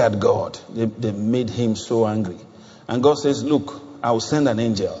angered God, they made him so angry. And God says, look, I will send an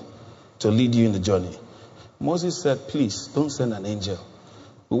angel to lead you in the journey. Moses said, please, don't send an angel.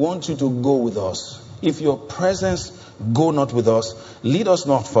 We want you to go with us. If your presence go not with us, lead us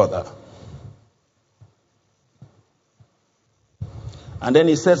not further. And then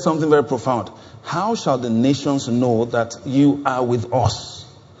he said something very profound. How shall the nations know that you are with us?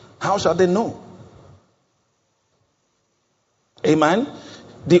 How shall they know? Amen.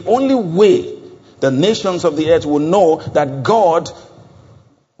 The only way the nations of the earth will know that God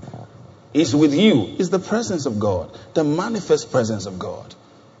is with you is the presence of God, the manifest presence of God.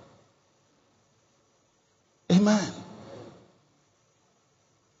 Amen.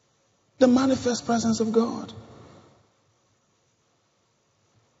 The manifest presence of God.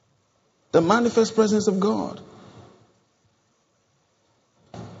 The manifest presence of God.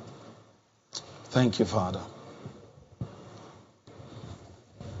 Thank you, Father.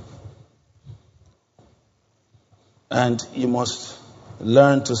 And you must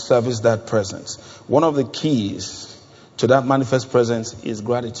learn to service that presence. One of the keys to that manifest presence is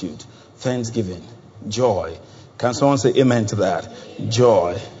gratitude, thanksgiving, joy. Can someone say amen to that?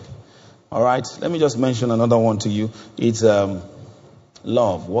 Joy. All right. Let me just mention another one to you. It's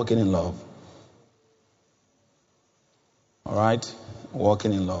love, walking in love. All right.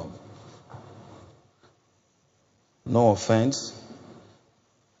 Walking in love. No offense.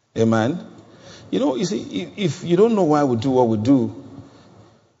 Amen. You know, you see, if you don't know why we do what we do,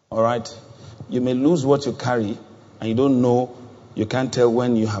 all right, you may lose what you carry, and you don't know, you can't tell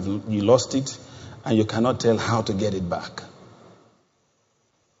when you lost it, and you cannot tell how to get it back.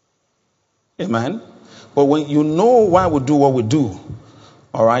 Amen. But when you know why we do what we do,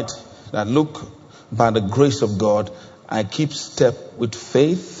 all right, that look, by the grace of God, I keep step with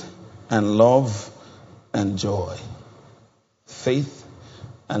faith and love and joy. Faith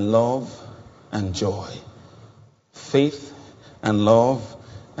and love and joy. Faith and love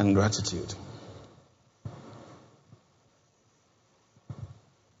and gratitude.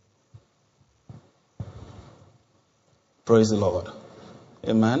 Praise the Lord.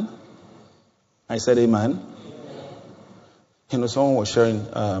 Amen. I said amen. You know, someone was sharing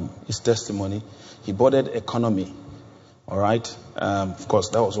his testimony. He boarded economy. All right. Of course,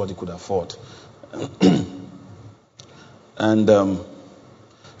 that was what he could afford. And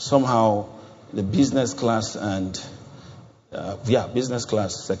somehow the business class and business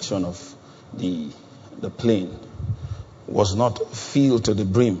class section of the plane was not filled to the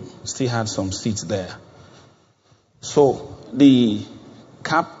brim. Still had some seats there. So the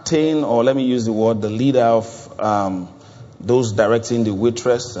captain, or let me use the word, the leader of those directing the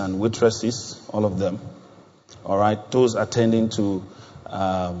waitress and waitresses, all of them, all right, those attending to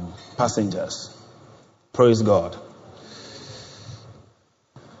passengers. Praise God.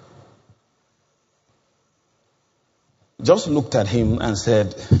 Just looked at him and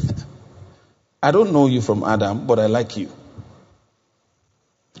said, I don't know you from Adam, but I like you.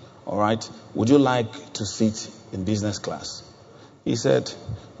 All right. Would you like to sit in business class? He said,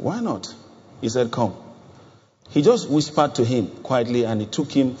 why not? He said, come. He just whispered to him quietly, and he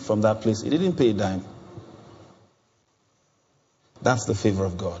took him from that place. He didn't pay a dime. That's the favor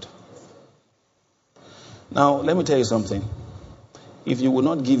of God. Now, let me tell you something. If you will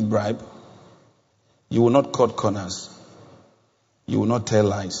not give bribe, you will not cut corners, you will not tell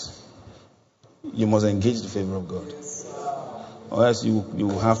lies, you must engage the favor of God. Or else you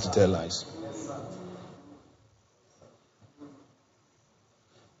will have to tell lies.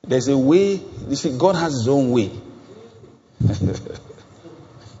 There's a way. You see, God has his own way.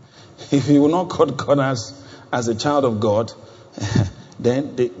 If you will not cut corners as a child of God,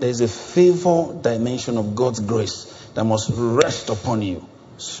 then there's a favor dimension of God's grace that must rest upon you.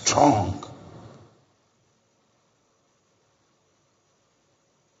 Strong.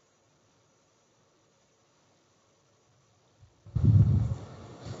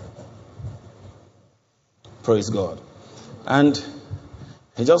 Praise God. And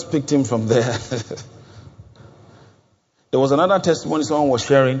he just picked him from there. There was another testimony someone was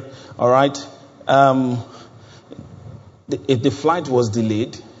sharing. All right. If the flight was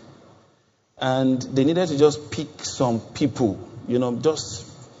delayed and they needed to just pick some people, just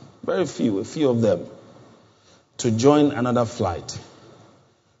a few of them to join another flight.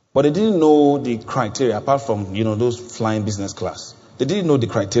 But they didn't know the criteria apart from, those flying business class. They didn't know the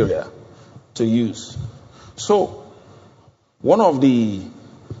criteria to use. So one of the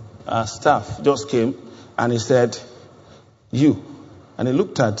staff just came and he said, "You." And he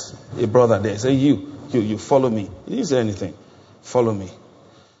looked at a brother there. He said, you follow me. He didn't say anything. Follow me.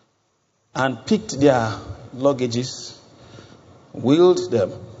 And picked their luggages, wheeled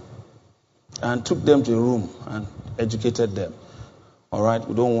them, and took them to a room and educated them. All right,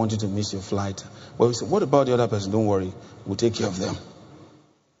 we don't want you to miss your flight. But we said, what about the other person? Don't worry, we'll take care of them.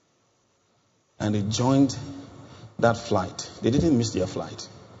 And they joined that flight. They didn't miss their flight.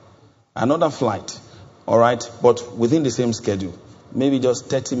 Another flight, all right, but within the same schedule. Maybe just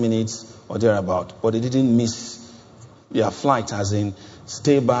 30 minutes or thereabout. But they didn't miss their flight, as in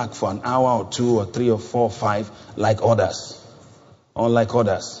stay back for an hour or 2 or 3 or 4 or 5 like others. Unlike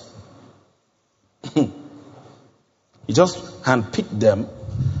others. He just handpicked them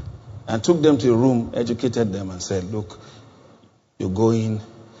and took them to a room, educated them and said, look, you're going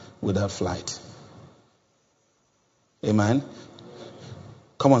with that flight. Amen?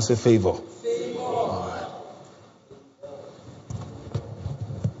 Come on, say favor. All right.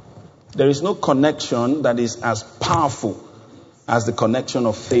 There is no connection that is as powerful as the connection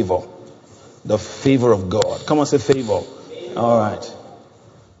of favor. The favor of God. Come on, say favor. All right.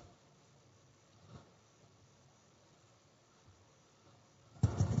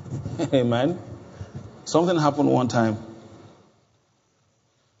 Amen. Something happened one time.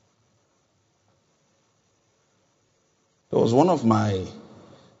 There was one of my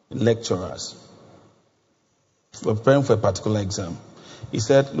lecturers. We were preparing for a particular exam. He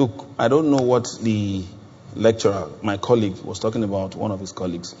said, look, I don't know what the lecturer, my colleague, was talking about, one of his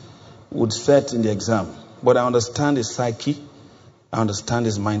colleagues, would set in the exam. But I understand his psyche, I understand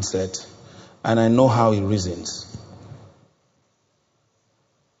his mindset, and I know how he reasons.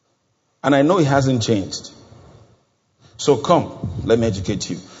 And I know he hasn't changed. So come, let me educate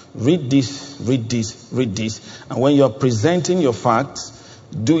you. Read this, read this, read this. And when you're presenting your facts,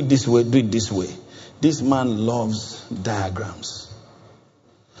 do it this way, do it this way. This man loves diagrams.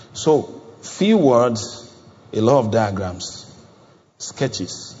 So, few words, a lot of diagrams,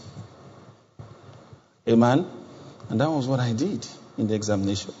 sketches. Amen? And that was what I did in the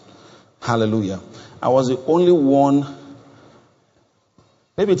examination. Hallelujah. I was the only one,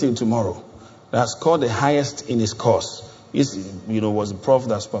 maybe till tomorrow, that scored the highest in his course. He was the prof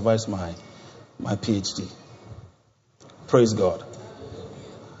that supervised my Ph.D. Praise God.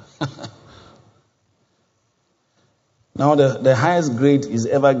 Now, the highest grade is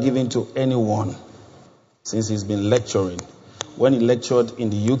ever given to anyone since he's been lecturing. When he lectured in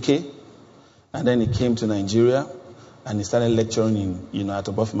the UK, and then he came to Nigeria, and he started lecturing at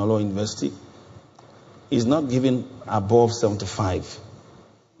Obafemalo University, he's not given above 75.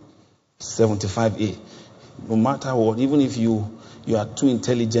 75A. No matter what, even if you are too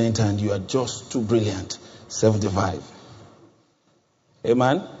intelligent and you are just too brilliant, 75.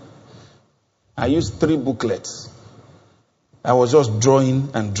 Amen? I used 3 booklets. I was just drawing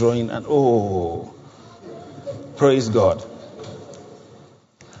and praise God.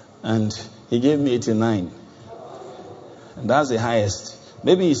 And he gave me 89. And that's the highest.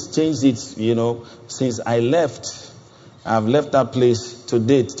 Maybe he's changed it, since I left. I've left that place to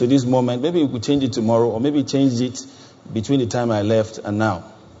date, to this moment. Maybe we could change it tomorrow, or maybe change it between the time I left and now.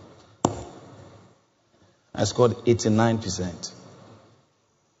 I scored 89%.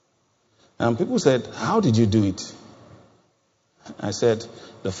 And people said, how did you do it? I said,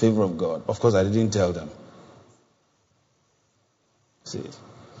 the favor of God. Of course, I didn't tell them. See?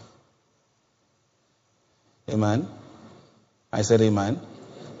 Amen. I said amen.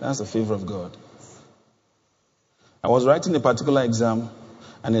 That's the favor of God. I was writing a particular exam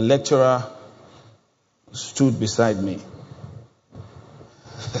and a lecturer stood beside me.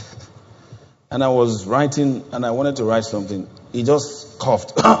 And I was writing and I wanted to write something. He just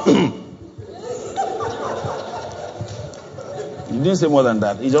coughed. He didn't say more than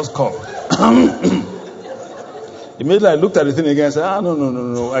that. He just coughed. Immediately I looked at the thing again and said,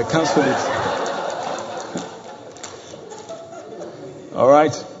 no, I canceled it. All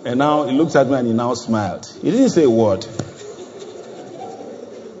right. And now he looked at me and he now smiled. He didn't say a word.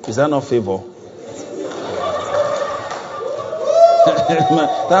 Is that not favor?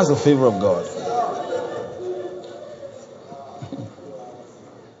 That's the favor of God.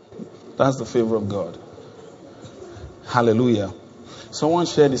 That's the favor of God. Hallelujah. Someone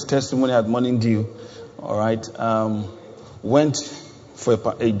shared his testimony at Morning Dew. All right. Went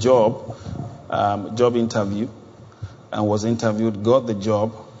for a job interview and was interviewed, got the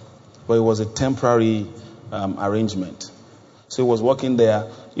job, but it was a temporary arrangement. So he was working there.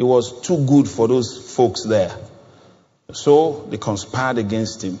 It was too good for those folks there. So they conspired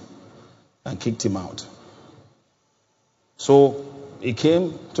against him and kicked him out. So he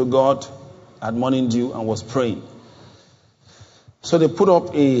came to God at Morning Dew and was praying. So they put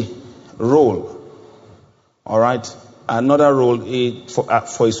up a role, all right, another role for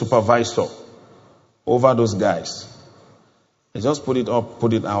a supervisor over those guys. They just put it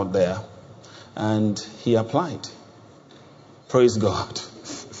out there, and he applied. Praise God.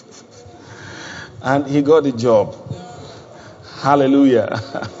 And he got the job. Hallelujah.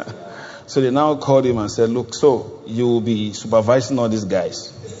 So they now called him and said, look, so you will be supervising all these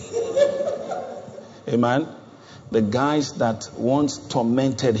guys. Amen. The guys that once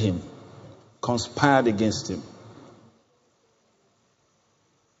tormented him, conspired against him.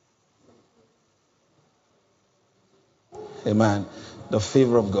 Amen. The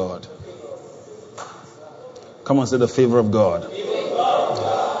favor of God. Come on, say the favor of God.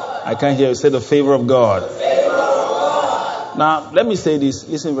 I can't hear you. Say the favor of God. Now, let me say this.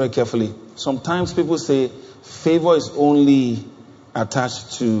 Listen very carefully. Sometimes people say favor is only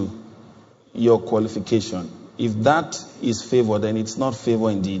attached to your qualification. If that is favor, then it's not favor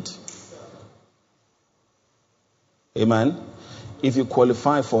indeed. Amen. If you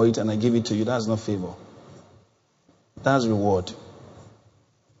qualify for it and I give it to you, that's not favor. That's reward.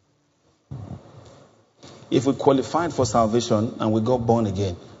 If we qualified for salvation and we got born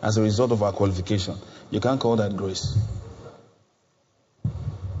again as a result of our qualification, you can't call that grace.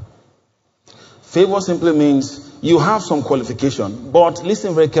 Favor simply means you have some qualification, but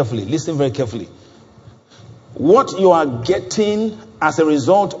listen very carefully. Listen very carefully. What you are getting as a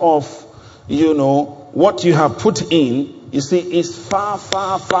result of, what you have put in, you see, is far,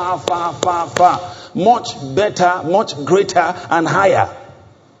 far, far, far, far, far, much better, much greater and higher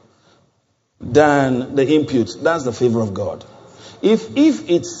than the input. That's the favor of God. If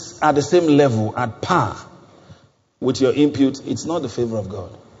it's at the same level, at par with your input, it's not the favor of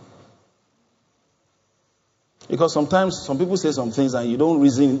God. Because sometimes some people say some things and you don't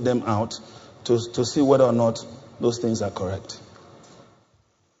reason them out to see whether or not those things are correct.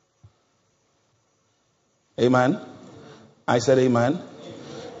 Amen. I said amen.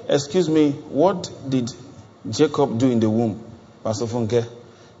 Excuse me, what did Jacob do in the womb, Pastor Funke?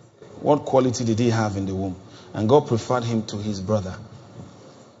 What quality did he have in the womb? And God preferred him to his brother.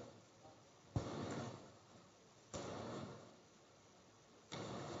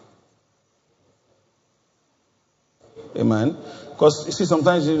 Amen. Because you see,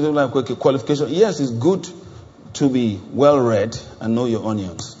 sometimes you do like qualification. Yes, it's good to be well read and know your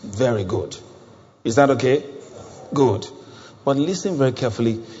onions. Very good. Is that okay? Good. But listen very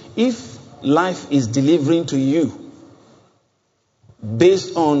carefully. If life is delivering to you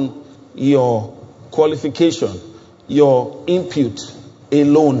based on your qualification, your input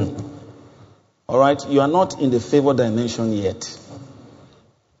alone, all right, you are not in the favor dimension yet.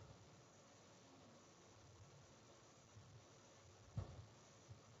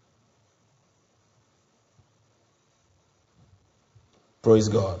 Praise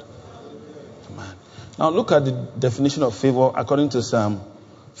God. Amen. Now look at the definition of favor according to Psalm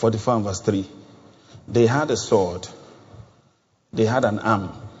 44 and verse 3. They had a sword. They had an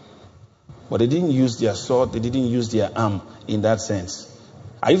arm. But they didn't use their sword. They didn't use their arm in that sense.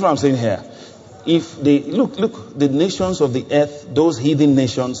 Are you what I'm saying here? If they look, the nations of the earth, those heathen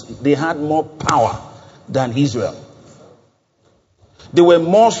nations, they had more power than Israel. They were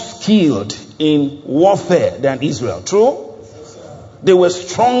more skilled in warfare than Israel. True? They were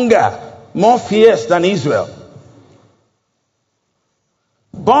stronger, more fierce than Israel.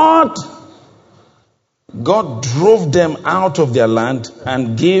 But God drove them out of their land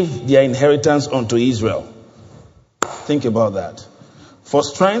and gave their inheritance unto Israel. Think about that. For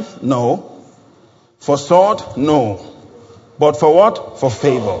strength? No. For sword? No. But for what? For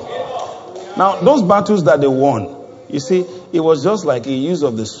favor. Now, those battles that they won, you see, it was just like a use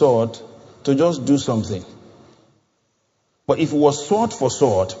of the sword to just do something. But if it was sword for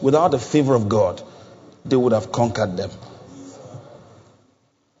sword, without the favor of God, they would have conquered them.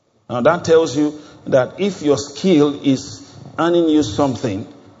 Now that tells you that if your skill is earning you something,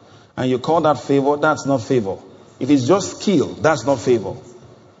 and you call that favor, that's not favor. If it's just skill, that's not favor.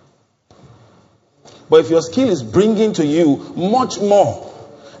 But if your skill is bringing to you much more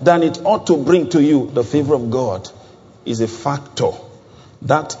than it ought to bring to you, the favor of God is a factor.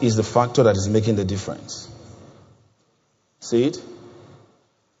 That is the factor that is making the difference. See it?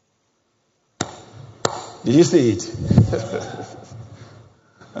 Did you see it?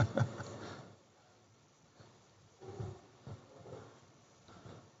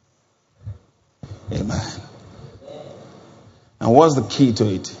 Amen. And what's the key to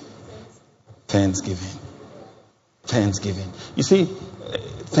it? Thanksgiving. Thanksgiving. You see,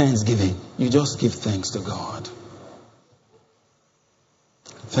 thanksgiving. You just give thanks to God.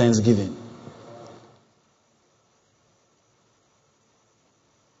 Thanksgiving.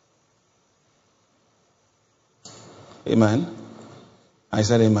 Amen. I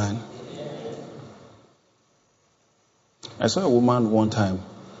said amen. I saw a woman one time,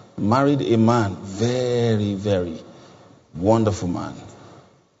 married a man, very, very wonderful man.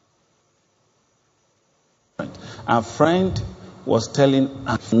 Our friend was telling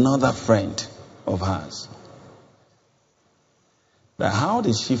another friend of hers that how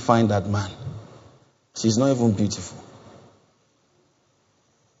did she find that man? She's not even beautiful.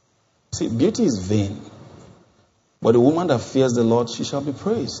 See, beauty is vain. But the woman that fears the Lord, she shall be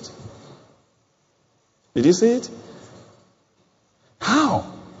praised. Did you see it?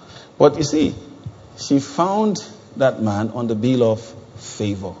 How? But you see, she found that man on the bill of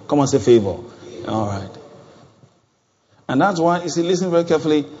favor. Come on, say favor. All right. And that's why, you see, listen very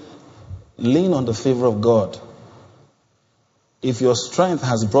carefully. Lean on the favor of God. If your strength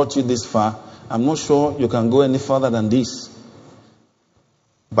has brought you this far, I'm not sure you can go any further than this.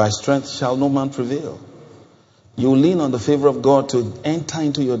 By strength shall no man prevail. You lean on the favor of God to enter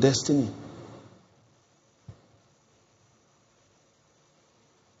into your destiny.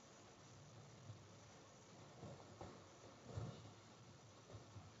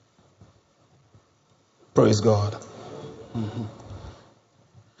 Praise God. Mm-hmm.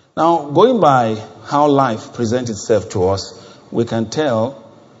 Now, going by how life presents itself to us, we can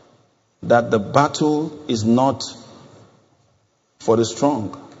tell that the battle is not for the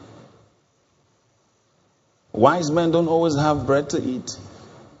strong. Wise men don't always have bread to eat.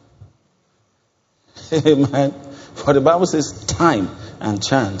 Amen. For the Bible says time and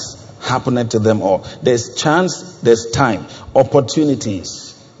chance happeneth to them all. There's chance, there's time,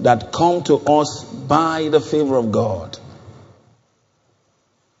 opportunities that come to us by the favor of God.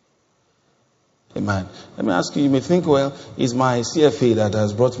 Amen. Let me ask you, you may think, well, it's my CFA that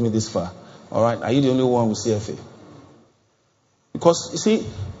has brought me this far. All right. Are you the only one with CFA? Because, you see,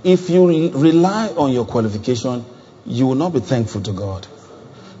 if you rely on your qualification, you will not be thankful to God.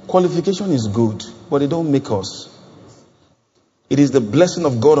 Qualification is good, but it don't make us. It is the blessing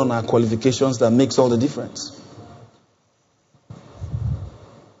of God on our qualifications that makes all the difference.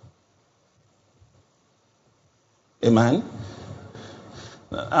 Amen.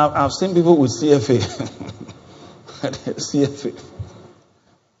 I've seen people with CFA. CFA.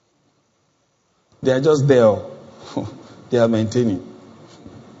 They are just there. They are maintaining.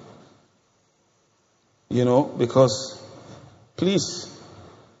 You know, because please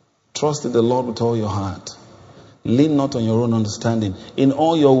trust in the Lord with all your heart. Lean not on your own understanding. In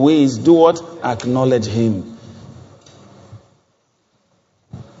all your ways, do what? Acknowledge Him.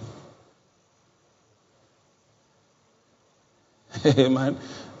 Amen.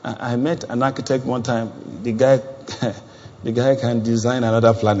 I met an architect one time. The guy can design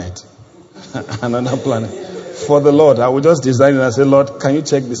another planet. Another planet. For the Lord, I will just design it and say, Lord, can you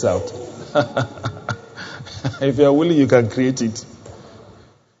check this out? If you are willing, you can create it.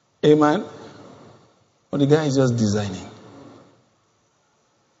 Amen. But the guy is just designing.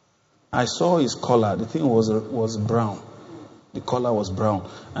 I saw his collar. The thing was brown. The collar was brown.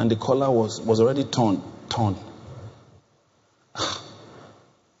 And the collar was already torn.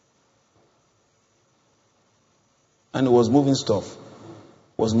 And it was moving stuff.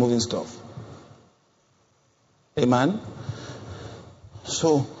 Amen.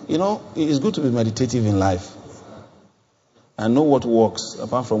 So, you know, it is good to be meditative in life. and know what works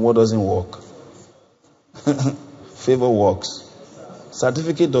apart from what doesn't work. Favor works.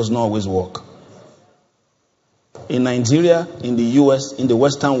 Certificate does not always work. In Nigeria, in the US, in the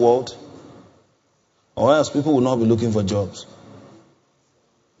Western world, or else people will not be looking for jobs.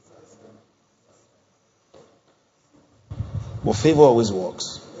 But favor always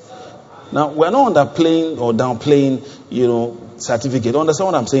works. Now, we're not underplaying or downplaying, certificate. Understand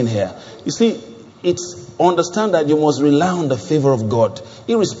what I'm saying here? You see, it's understand that you must rely on the favor of God,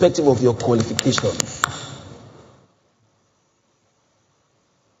 irrespective of your qualification.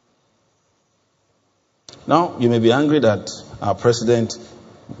 Now, you may be angry that our president,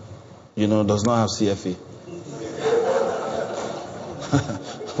 does not have CFA.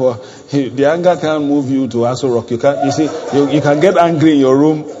 Well, the anger can't move you to Aso Rock. You can get angry in your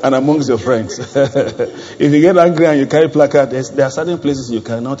room and amongst your friends. If you get angry and you carry placard, there are certain places you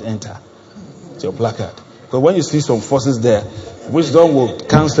cannot enter. It's your placard. But when you see some forces there, wisdom will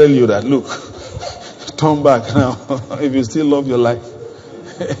counsel you that, look, turn back now if you still love your life.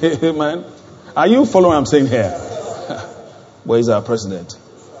 Amen. Are you following what I'm saying here? Where is our president?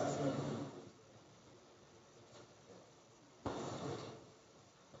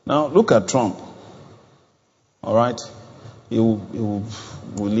 Now, look at Trump. All right? He will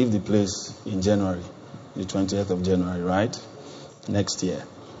leave the place in January, the 20th of January, right? Next year.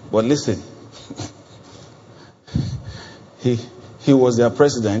 But listen, he was their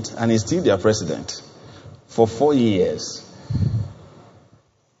president, and he's still their president for 4 years.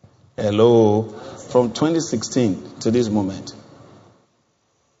 Hello? From 2016 to this moment.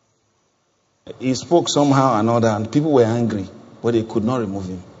 He spoke somehow or another, and people were angry, but they could not remove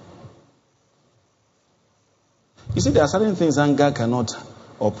him. You see, there are certain things anger cannot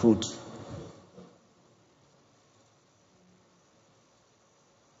uproot.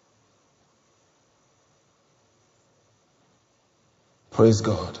 Praise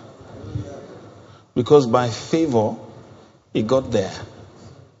God. Because by favor, he got there.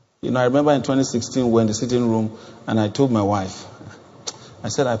 I remember in 2016 we're in the sitting room and I told my wife, I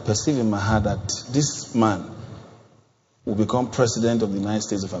said, I perceive in my heart that this man will become president of the United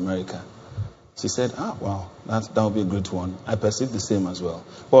States of America. She said, wow, that would be a great one. I perceive the same as well.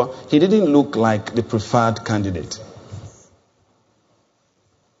 But he didn't look like the preferred candidate.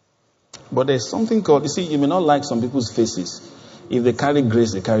 But there's something called, you may not like some people's faces. If they carry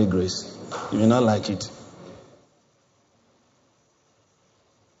grace, they carry grace. You may not like it.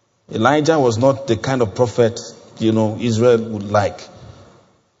 Elijah was not the kind of prophet, Israel would like.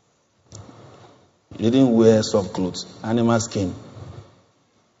 He didn't wear soft clothes, animal skin.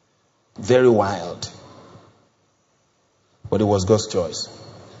 Very wild. But it was God's choice.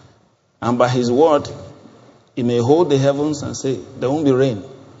 And by his word, he may hold the heavens and say, there won't be rain.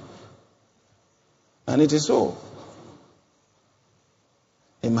 And it is so.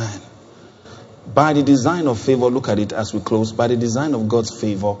 Amen. By the design of favor, look at it as we close. By the design of God's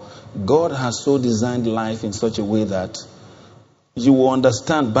favor, God has so designed life in such a way that you will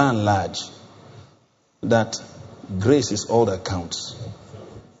understand by and large that grace is all that counts.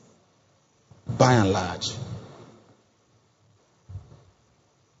 By and large.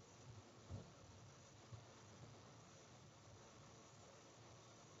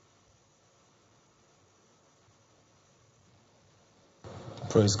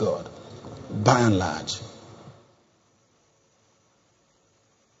 Praise God. By and large.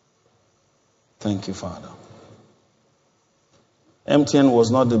 Thank you, Father. MTN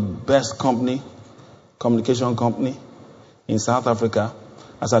was not the best communication company in South Africa,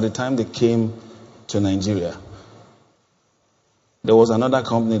 as at the time they came to Nigeria. There was another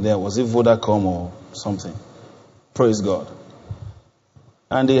company there. Was it Vodacom or something? Praise God.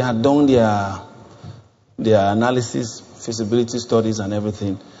 And they had done their analysis, feasibility studies and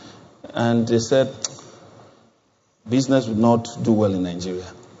everything. And they said business would not do well in Nigeria.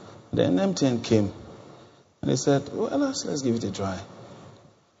 Then MTN came and they said, well, let's give it a try.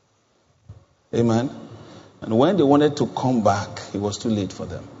 Amen. And when they wanted to come back, it was too late for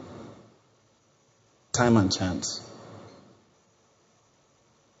them. Time and chance.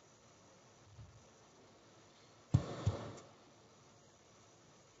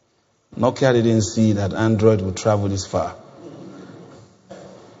 Nokia didn't see that Android would travel this far.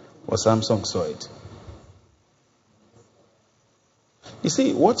 But Samsung saw it. You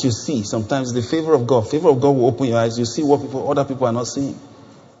see, what you see sometimes is the favor of God. Favor of God will open your eyes. You see what other people are not seeing.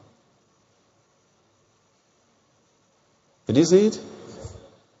 Did you see it?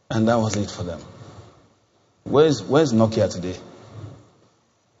 And that was it for them. Where's Nokia today?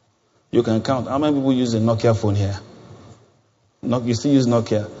 You can count. How many people use a Nokia phone here? You still use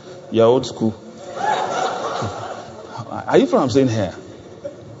Nokia? You're old school. Are you from saying here?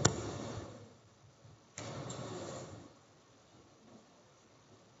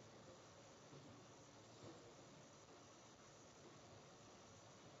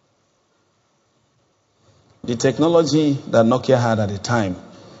 The technology that Nokia had at the time,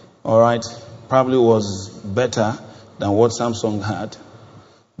 all right, probably was better than what Samsung had.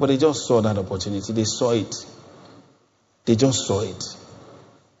 But they just saw that opportunity. They saw it. They just saw it.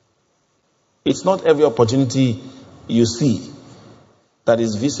 It's not every opportunity you see that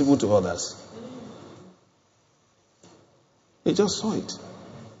is visible to others. They just saw it.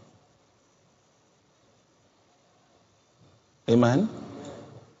 Amen?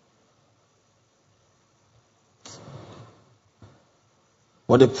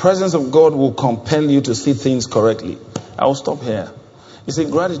 But the presence of God will compel you to see things correctly. I will stop here. You see,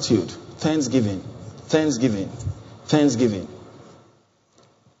 gratitude, thanksgiving, thanksgiving, thanksgiving.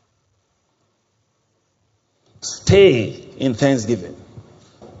 Stay in thanksgiving.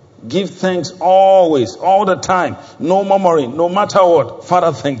 Give thanks always, all the time. No murmuring, no matter what.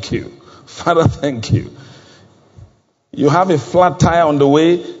 Father, thank you. Father, thank you. You have a flat tire on the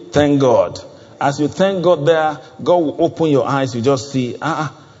way, thank God. As you thank God there, God will open your eyes. You just see,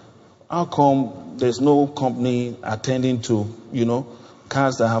 how come there's no company attending to,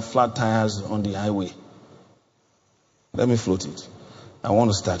 cars that have flat tires on the highway? Let me float it. I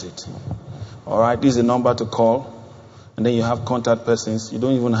want to start it. All right, this is a number to call. And then you have contact persons. You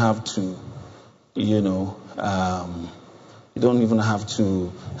don't even have to, you don't even have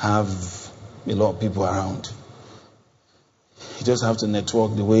to have a lot of people around. You just have to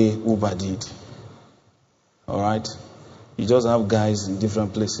network the way Uber did. All right? You just have guys in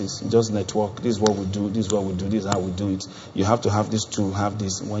different places. You just network. This is what we do. This is what we do. This is how we do it. You have to have this to have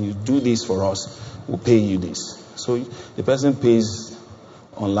this. When you do this for us, we'll pay you this. So the person pays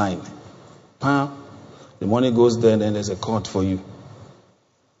online. The money goes there, and then there's a cut for you.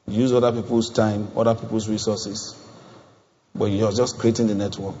 You use other people's time, other people's resources. But you're just creating the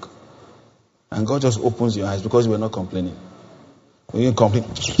network. And God just opens your eyes because you were not complaining. When you complain,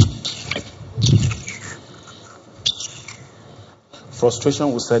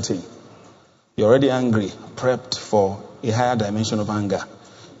 frustration will set in. You're already angry, prepped for a higher dimension of anger.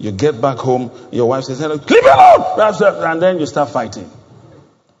 You get back home, your wife says, "Leave me alone!" And then you start fighting.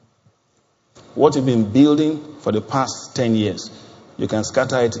 What you've been building for the past 10 years, you can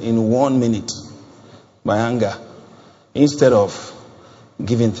scatter it in 1 minute by anger. Instead of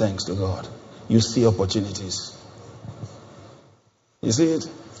giving thanks to God, you see opportunities. You see it?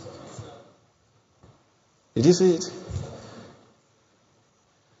 Did you see it?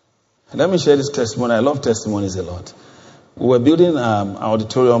 Let me share this testimony. I love testimonies a lot. We were building an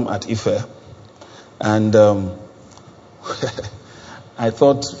auditorium at Ife, and I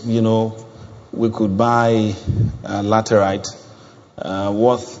thought, we could buy laterite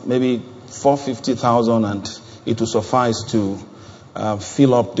worth maybe 450,000, and it will suffice to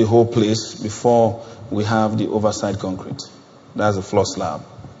fill up the whole place before we have the overside concrete. That's the floor slab.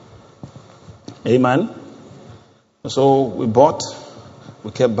 Amen. So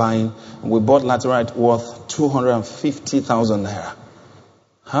we kept buying, and we bought laterite worth 250,000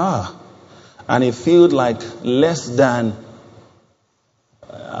 naira. And it felt like less than,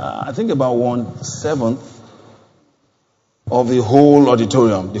 I think about 1/7 of the whole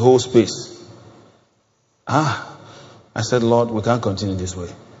auditorium, the whole space. I said, Lord, we can't continue this way.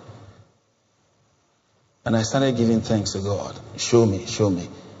 And I started giving thanks to God. Show me, show me,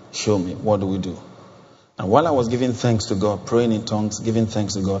 show me. What do we do? And while I was giving thanks to God, praying in tongues, giving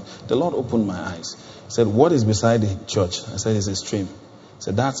thanks to God, the Lord opened my eyes. He said, what is beside the church? I said, it's a stream. He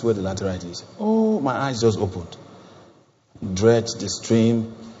said, that's where the laterite is. Oh, my eyes just opened. Dredge the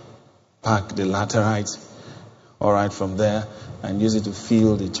stream, pack the laterite, all right, from there, and use it to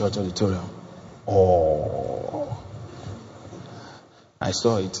fill the church auditorium. Oh, I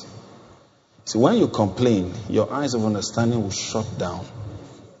saw it. See, when you complain, your eyes of understanding will shut down.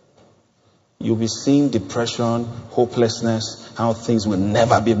 You'll be seeing depression, hopelessness, how things will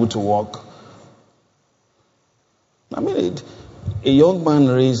never be able to work. I mean, a young man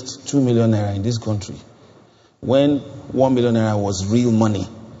raised 2 million naira in this country when 1 million naira was real money.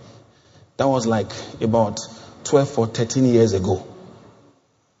 That was like about 12 or 13 years ago.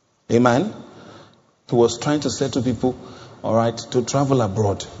 Amen? He was trying to say to people, all right, to travel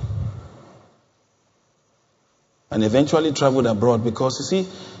abroad. And eventually traveled abroad because, you see,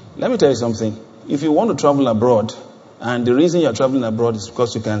 let me tell you something. If you want to travel abroad, and the reason you're traveling abroad is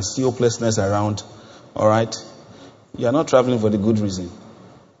because you can see hopelessness around, all right, you're not traveling for the good reason.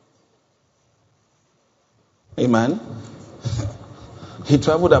 Amen? He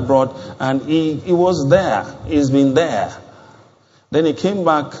traveled abroad and he was there. He's been there. Then he came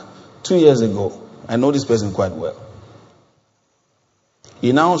back 2 years ago. I know this person quite well.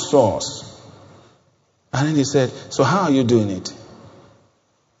 He now saw us. And then he said, so how are you doing it?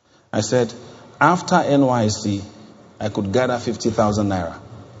 I said, after NYC, I could gather 50,000 naira.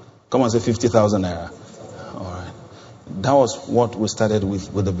 Come on, say 50,000 naira. All right. That was what we started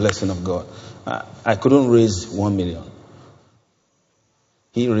with the blessing of God. I couldn't raise 1 million.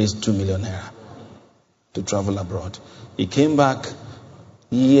 He raised 2 million naira to travel abroad. He came back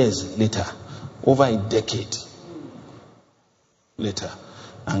years later, over a decade later,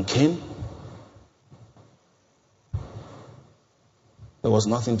 and came. There was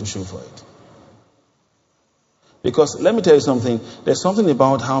nothing to show for it. Because let me tell you something, there's something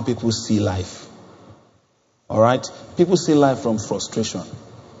about how people see life. Alright? People see life from frustration.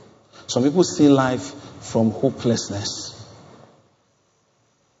 Some people see life from hopelessness.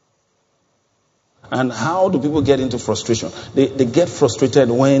 And how do people get into frustration? They get frustrated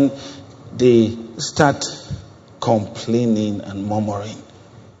when they start complaining and murmuring.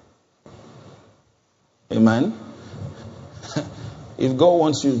 Amen? If God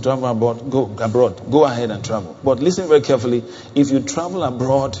wants you to travel abroad, go ahead and travel. But listen very carefully. If you travel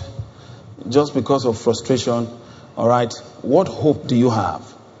abroad just because of frustration, all right, what hope do you have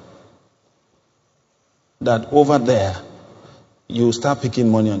that over there you start picking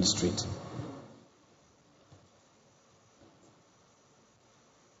money on the street?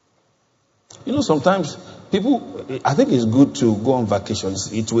 You know, sometimes people, I think it's good to go on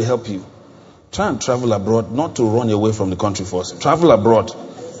vacations. It will help you. Try and travel abroad, not to run away from the country first. Travel abroad.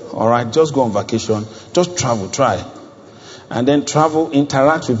 All right, just go on vacation. Just travel, try. And then travel,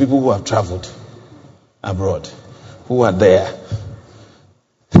 interact with people who have traveled abroad, who are there.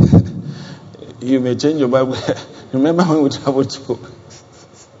 You may change your Bible. Remember when we traveled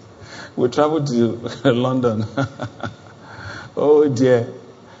to London? Oh dear.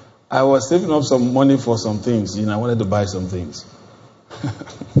 I was saving up some money for some things. I wanted to buy some things.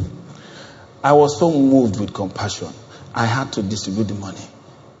 I was so moved with compassion. I had to distribute the money.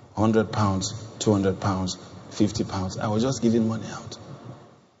 100 pounds, 200 pounds, 50 pounds. I was just giving money out.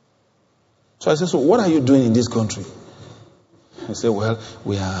 So I said, so what are you doing in this country? I said, well,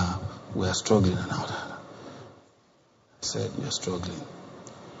 we are struggling and all that. I said, you're struggling.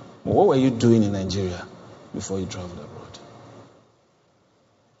 Well, what were you doing in Nigeria before you traveled abroad?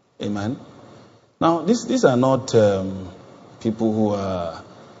 Amen. Now, these are not people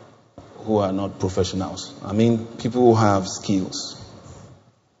who are not professionals. I mean, people who have skills.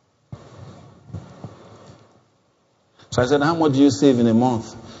 So I said, how much do you save in a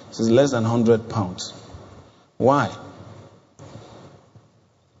month? He says, less than 100 pounds. Why?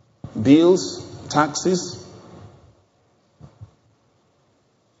 Bills, taxes.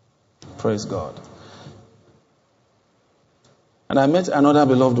 Praise God. And I met another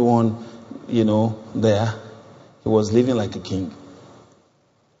beloved one, there. He was living like a king.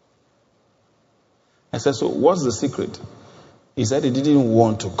 I said, so what's the secret? He said he didn't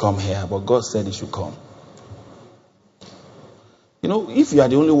want to come here, but God said he should come. If you are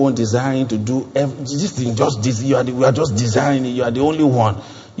the only one desiring to do this thing, you are just desiring it, you are the only one.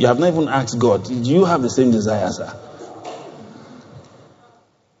 You have not even asked God, do you have the same desire, sir?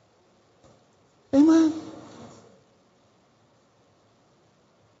 Amen.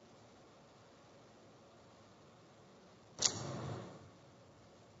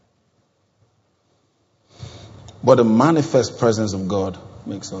 But the manifest presence of God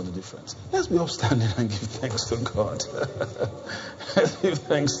makes all the difference. Let's be upstanding and give thanks to God. Let's give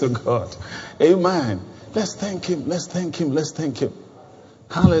thanks to God. Amen. Let's thank Him. Let's thank Him. Let's thank Him.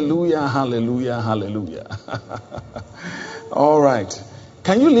 Hallelujah, hallelujah, hallelujah. All right.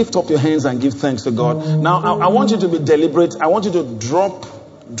 Can you lift up your hands and give thanks to God? Now, I want you to be deliberate. I want you to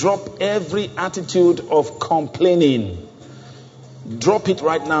drop every attitude of complaining. Drop it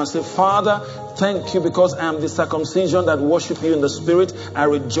right now. Say, Father, thank you because I am the circumcision that worship you in the spirit. I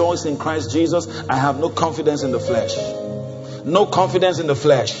rejoice in Christ Jesus. I have no confidence in the flesh. No confidence in the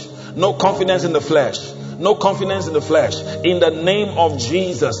flesh. No confidence in the flesh. No confidence in the flesh. In the name of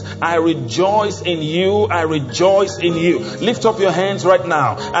Jesus, I rejoice in you. I rejoice in you. Lift up your hands right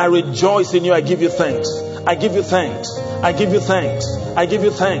now. I rejoice in you. I give you thanks. I give you thanks. I give you thanks. I give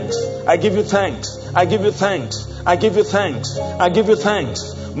you thanks. I give you thanks. I give you thanks. I give you thanks. I give you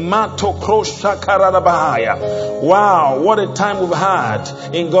thanks. Wow, what a time we've had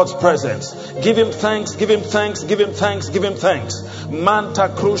in God's presence. Give him thanks, give him thanks, give him thanks, give him thanks. Manta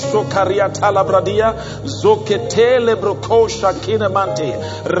Krusho Kariata Labradia, Zoketele Brokosha Kinemanti,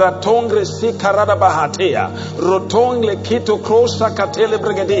 Ratongre Sikarada Bahatea, Rotongle Kito Krosha Katele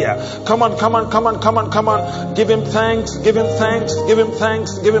Brigadia. Come on, come on, come on, come on, come on. Give him thanks, give him thanks, give him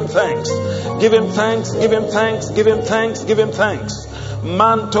thanks, give him thanks. Give him thanks, give him thanks, give him thanks, give him thanks.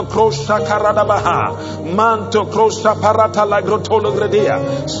 Manto krosha karadabaha, manto krosha parata lagrotolo gredia,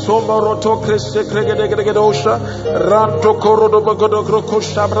 somoroto krese kregedegedosha, ranto korodo bagodo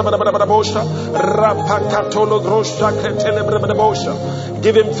grokosha brabababosha, rapakatolo grosha kretele brababosha.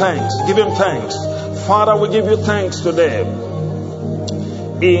 Give him thanks, give him thanks. Father, we give you thanks today.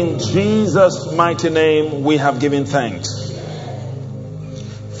 In Jesus' mighty name, we have given thanks.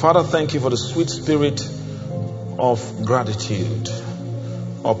 Father, thank you for the sweet spirit of gratitude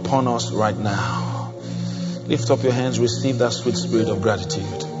upon us right now. Lift up your hands, receive that sweet spirit of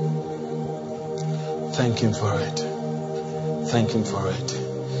gratitude. Thank him for it. Thank him for it.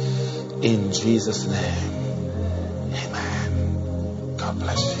 In Jesus' name, amen. God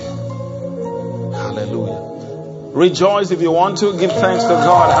bless you. Hallelujah. Rejoice if you want to. Give thanks to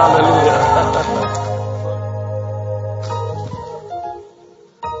God. Hallelujah.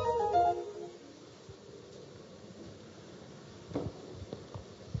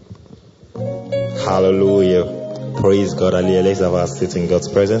 Hallelujah. Praise God. Hallelujah. Let's have our seat in God's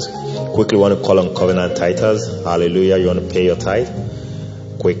presence. Quickly want to call on covenant tithers. Hallelujah. You want to pay your tithe?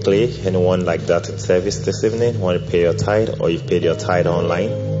 Quickly. Anyone like that in service this evening? Want to pay your tithe, or you've paid your tithe online?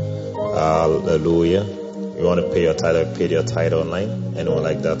 Hallelujah. You want to pay your tithe, or paid your tithe online? Anyone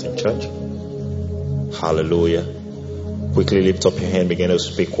like that in church? Hallelujah. Quickly lift up your hand, begin to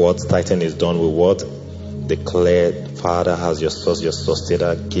speak words. Tithing is done with what? Declare, Father has your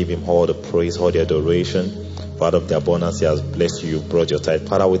sustainer. Give him all the praise, all the adoration. Father of the abundance, he has blessed you. You brought your tithe.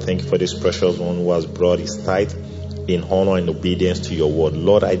 Father, we thank you for this precious one who has brought his tithe in honor and obedience to your word.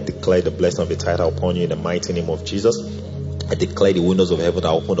 Lord, I declare the blessing of the tithe upon you in the mighty name of Jesus. I declare the windows of heaven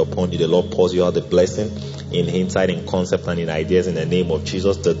are opened upon you. The Lord pours you out the blessing in insight, in concept, and in ideas in the name of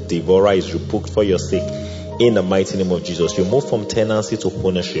Jesus. The devourer is rebuked for your sake in the mighty name of Jesus. You move from tenancy to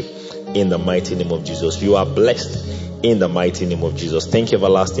ownership in the mighty name of Jesus. You are blessed in the mighty name of Jesus. Thank you,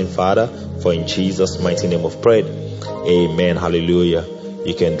 everlasting Father, for in Jesus' mighty name of prayer. Amen. Hallelujah.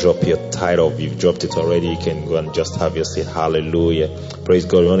 You can drop your tithe, or if you've dropped it already, you can go and just have your seat. Hallelujah. Praise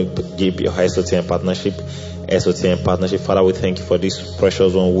God. We want to give your SOTM partnership. SOTM partnership. Father, we thank you for this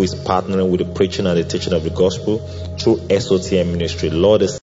precious one who is partnering with the preaching and the teaching of the gospel through SOTM ministry. Lord,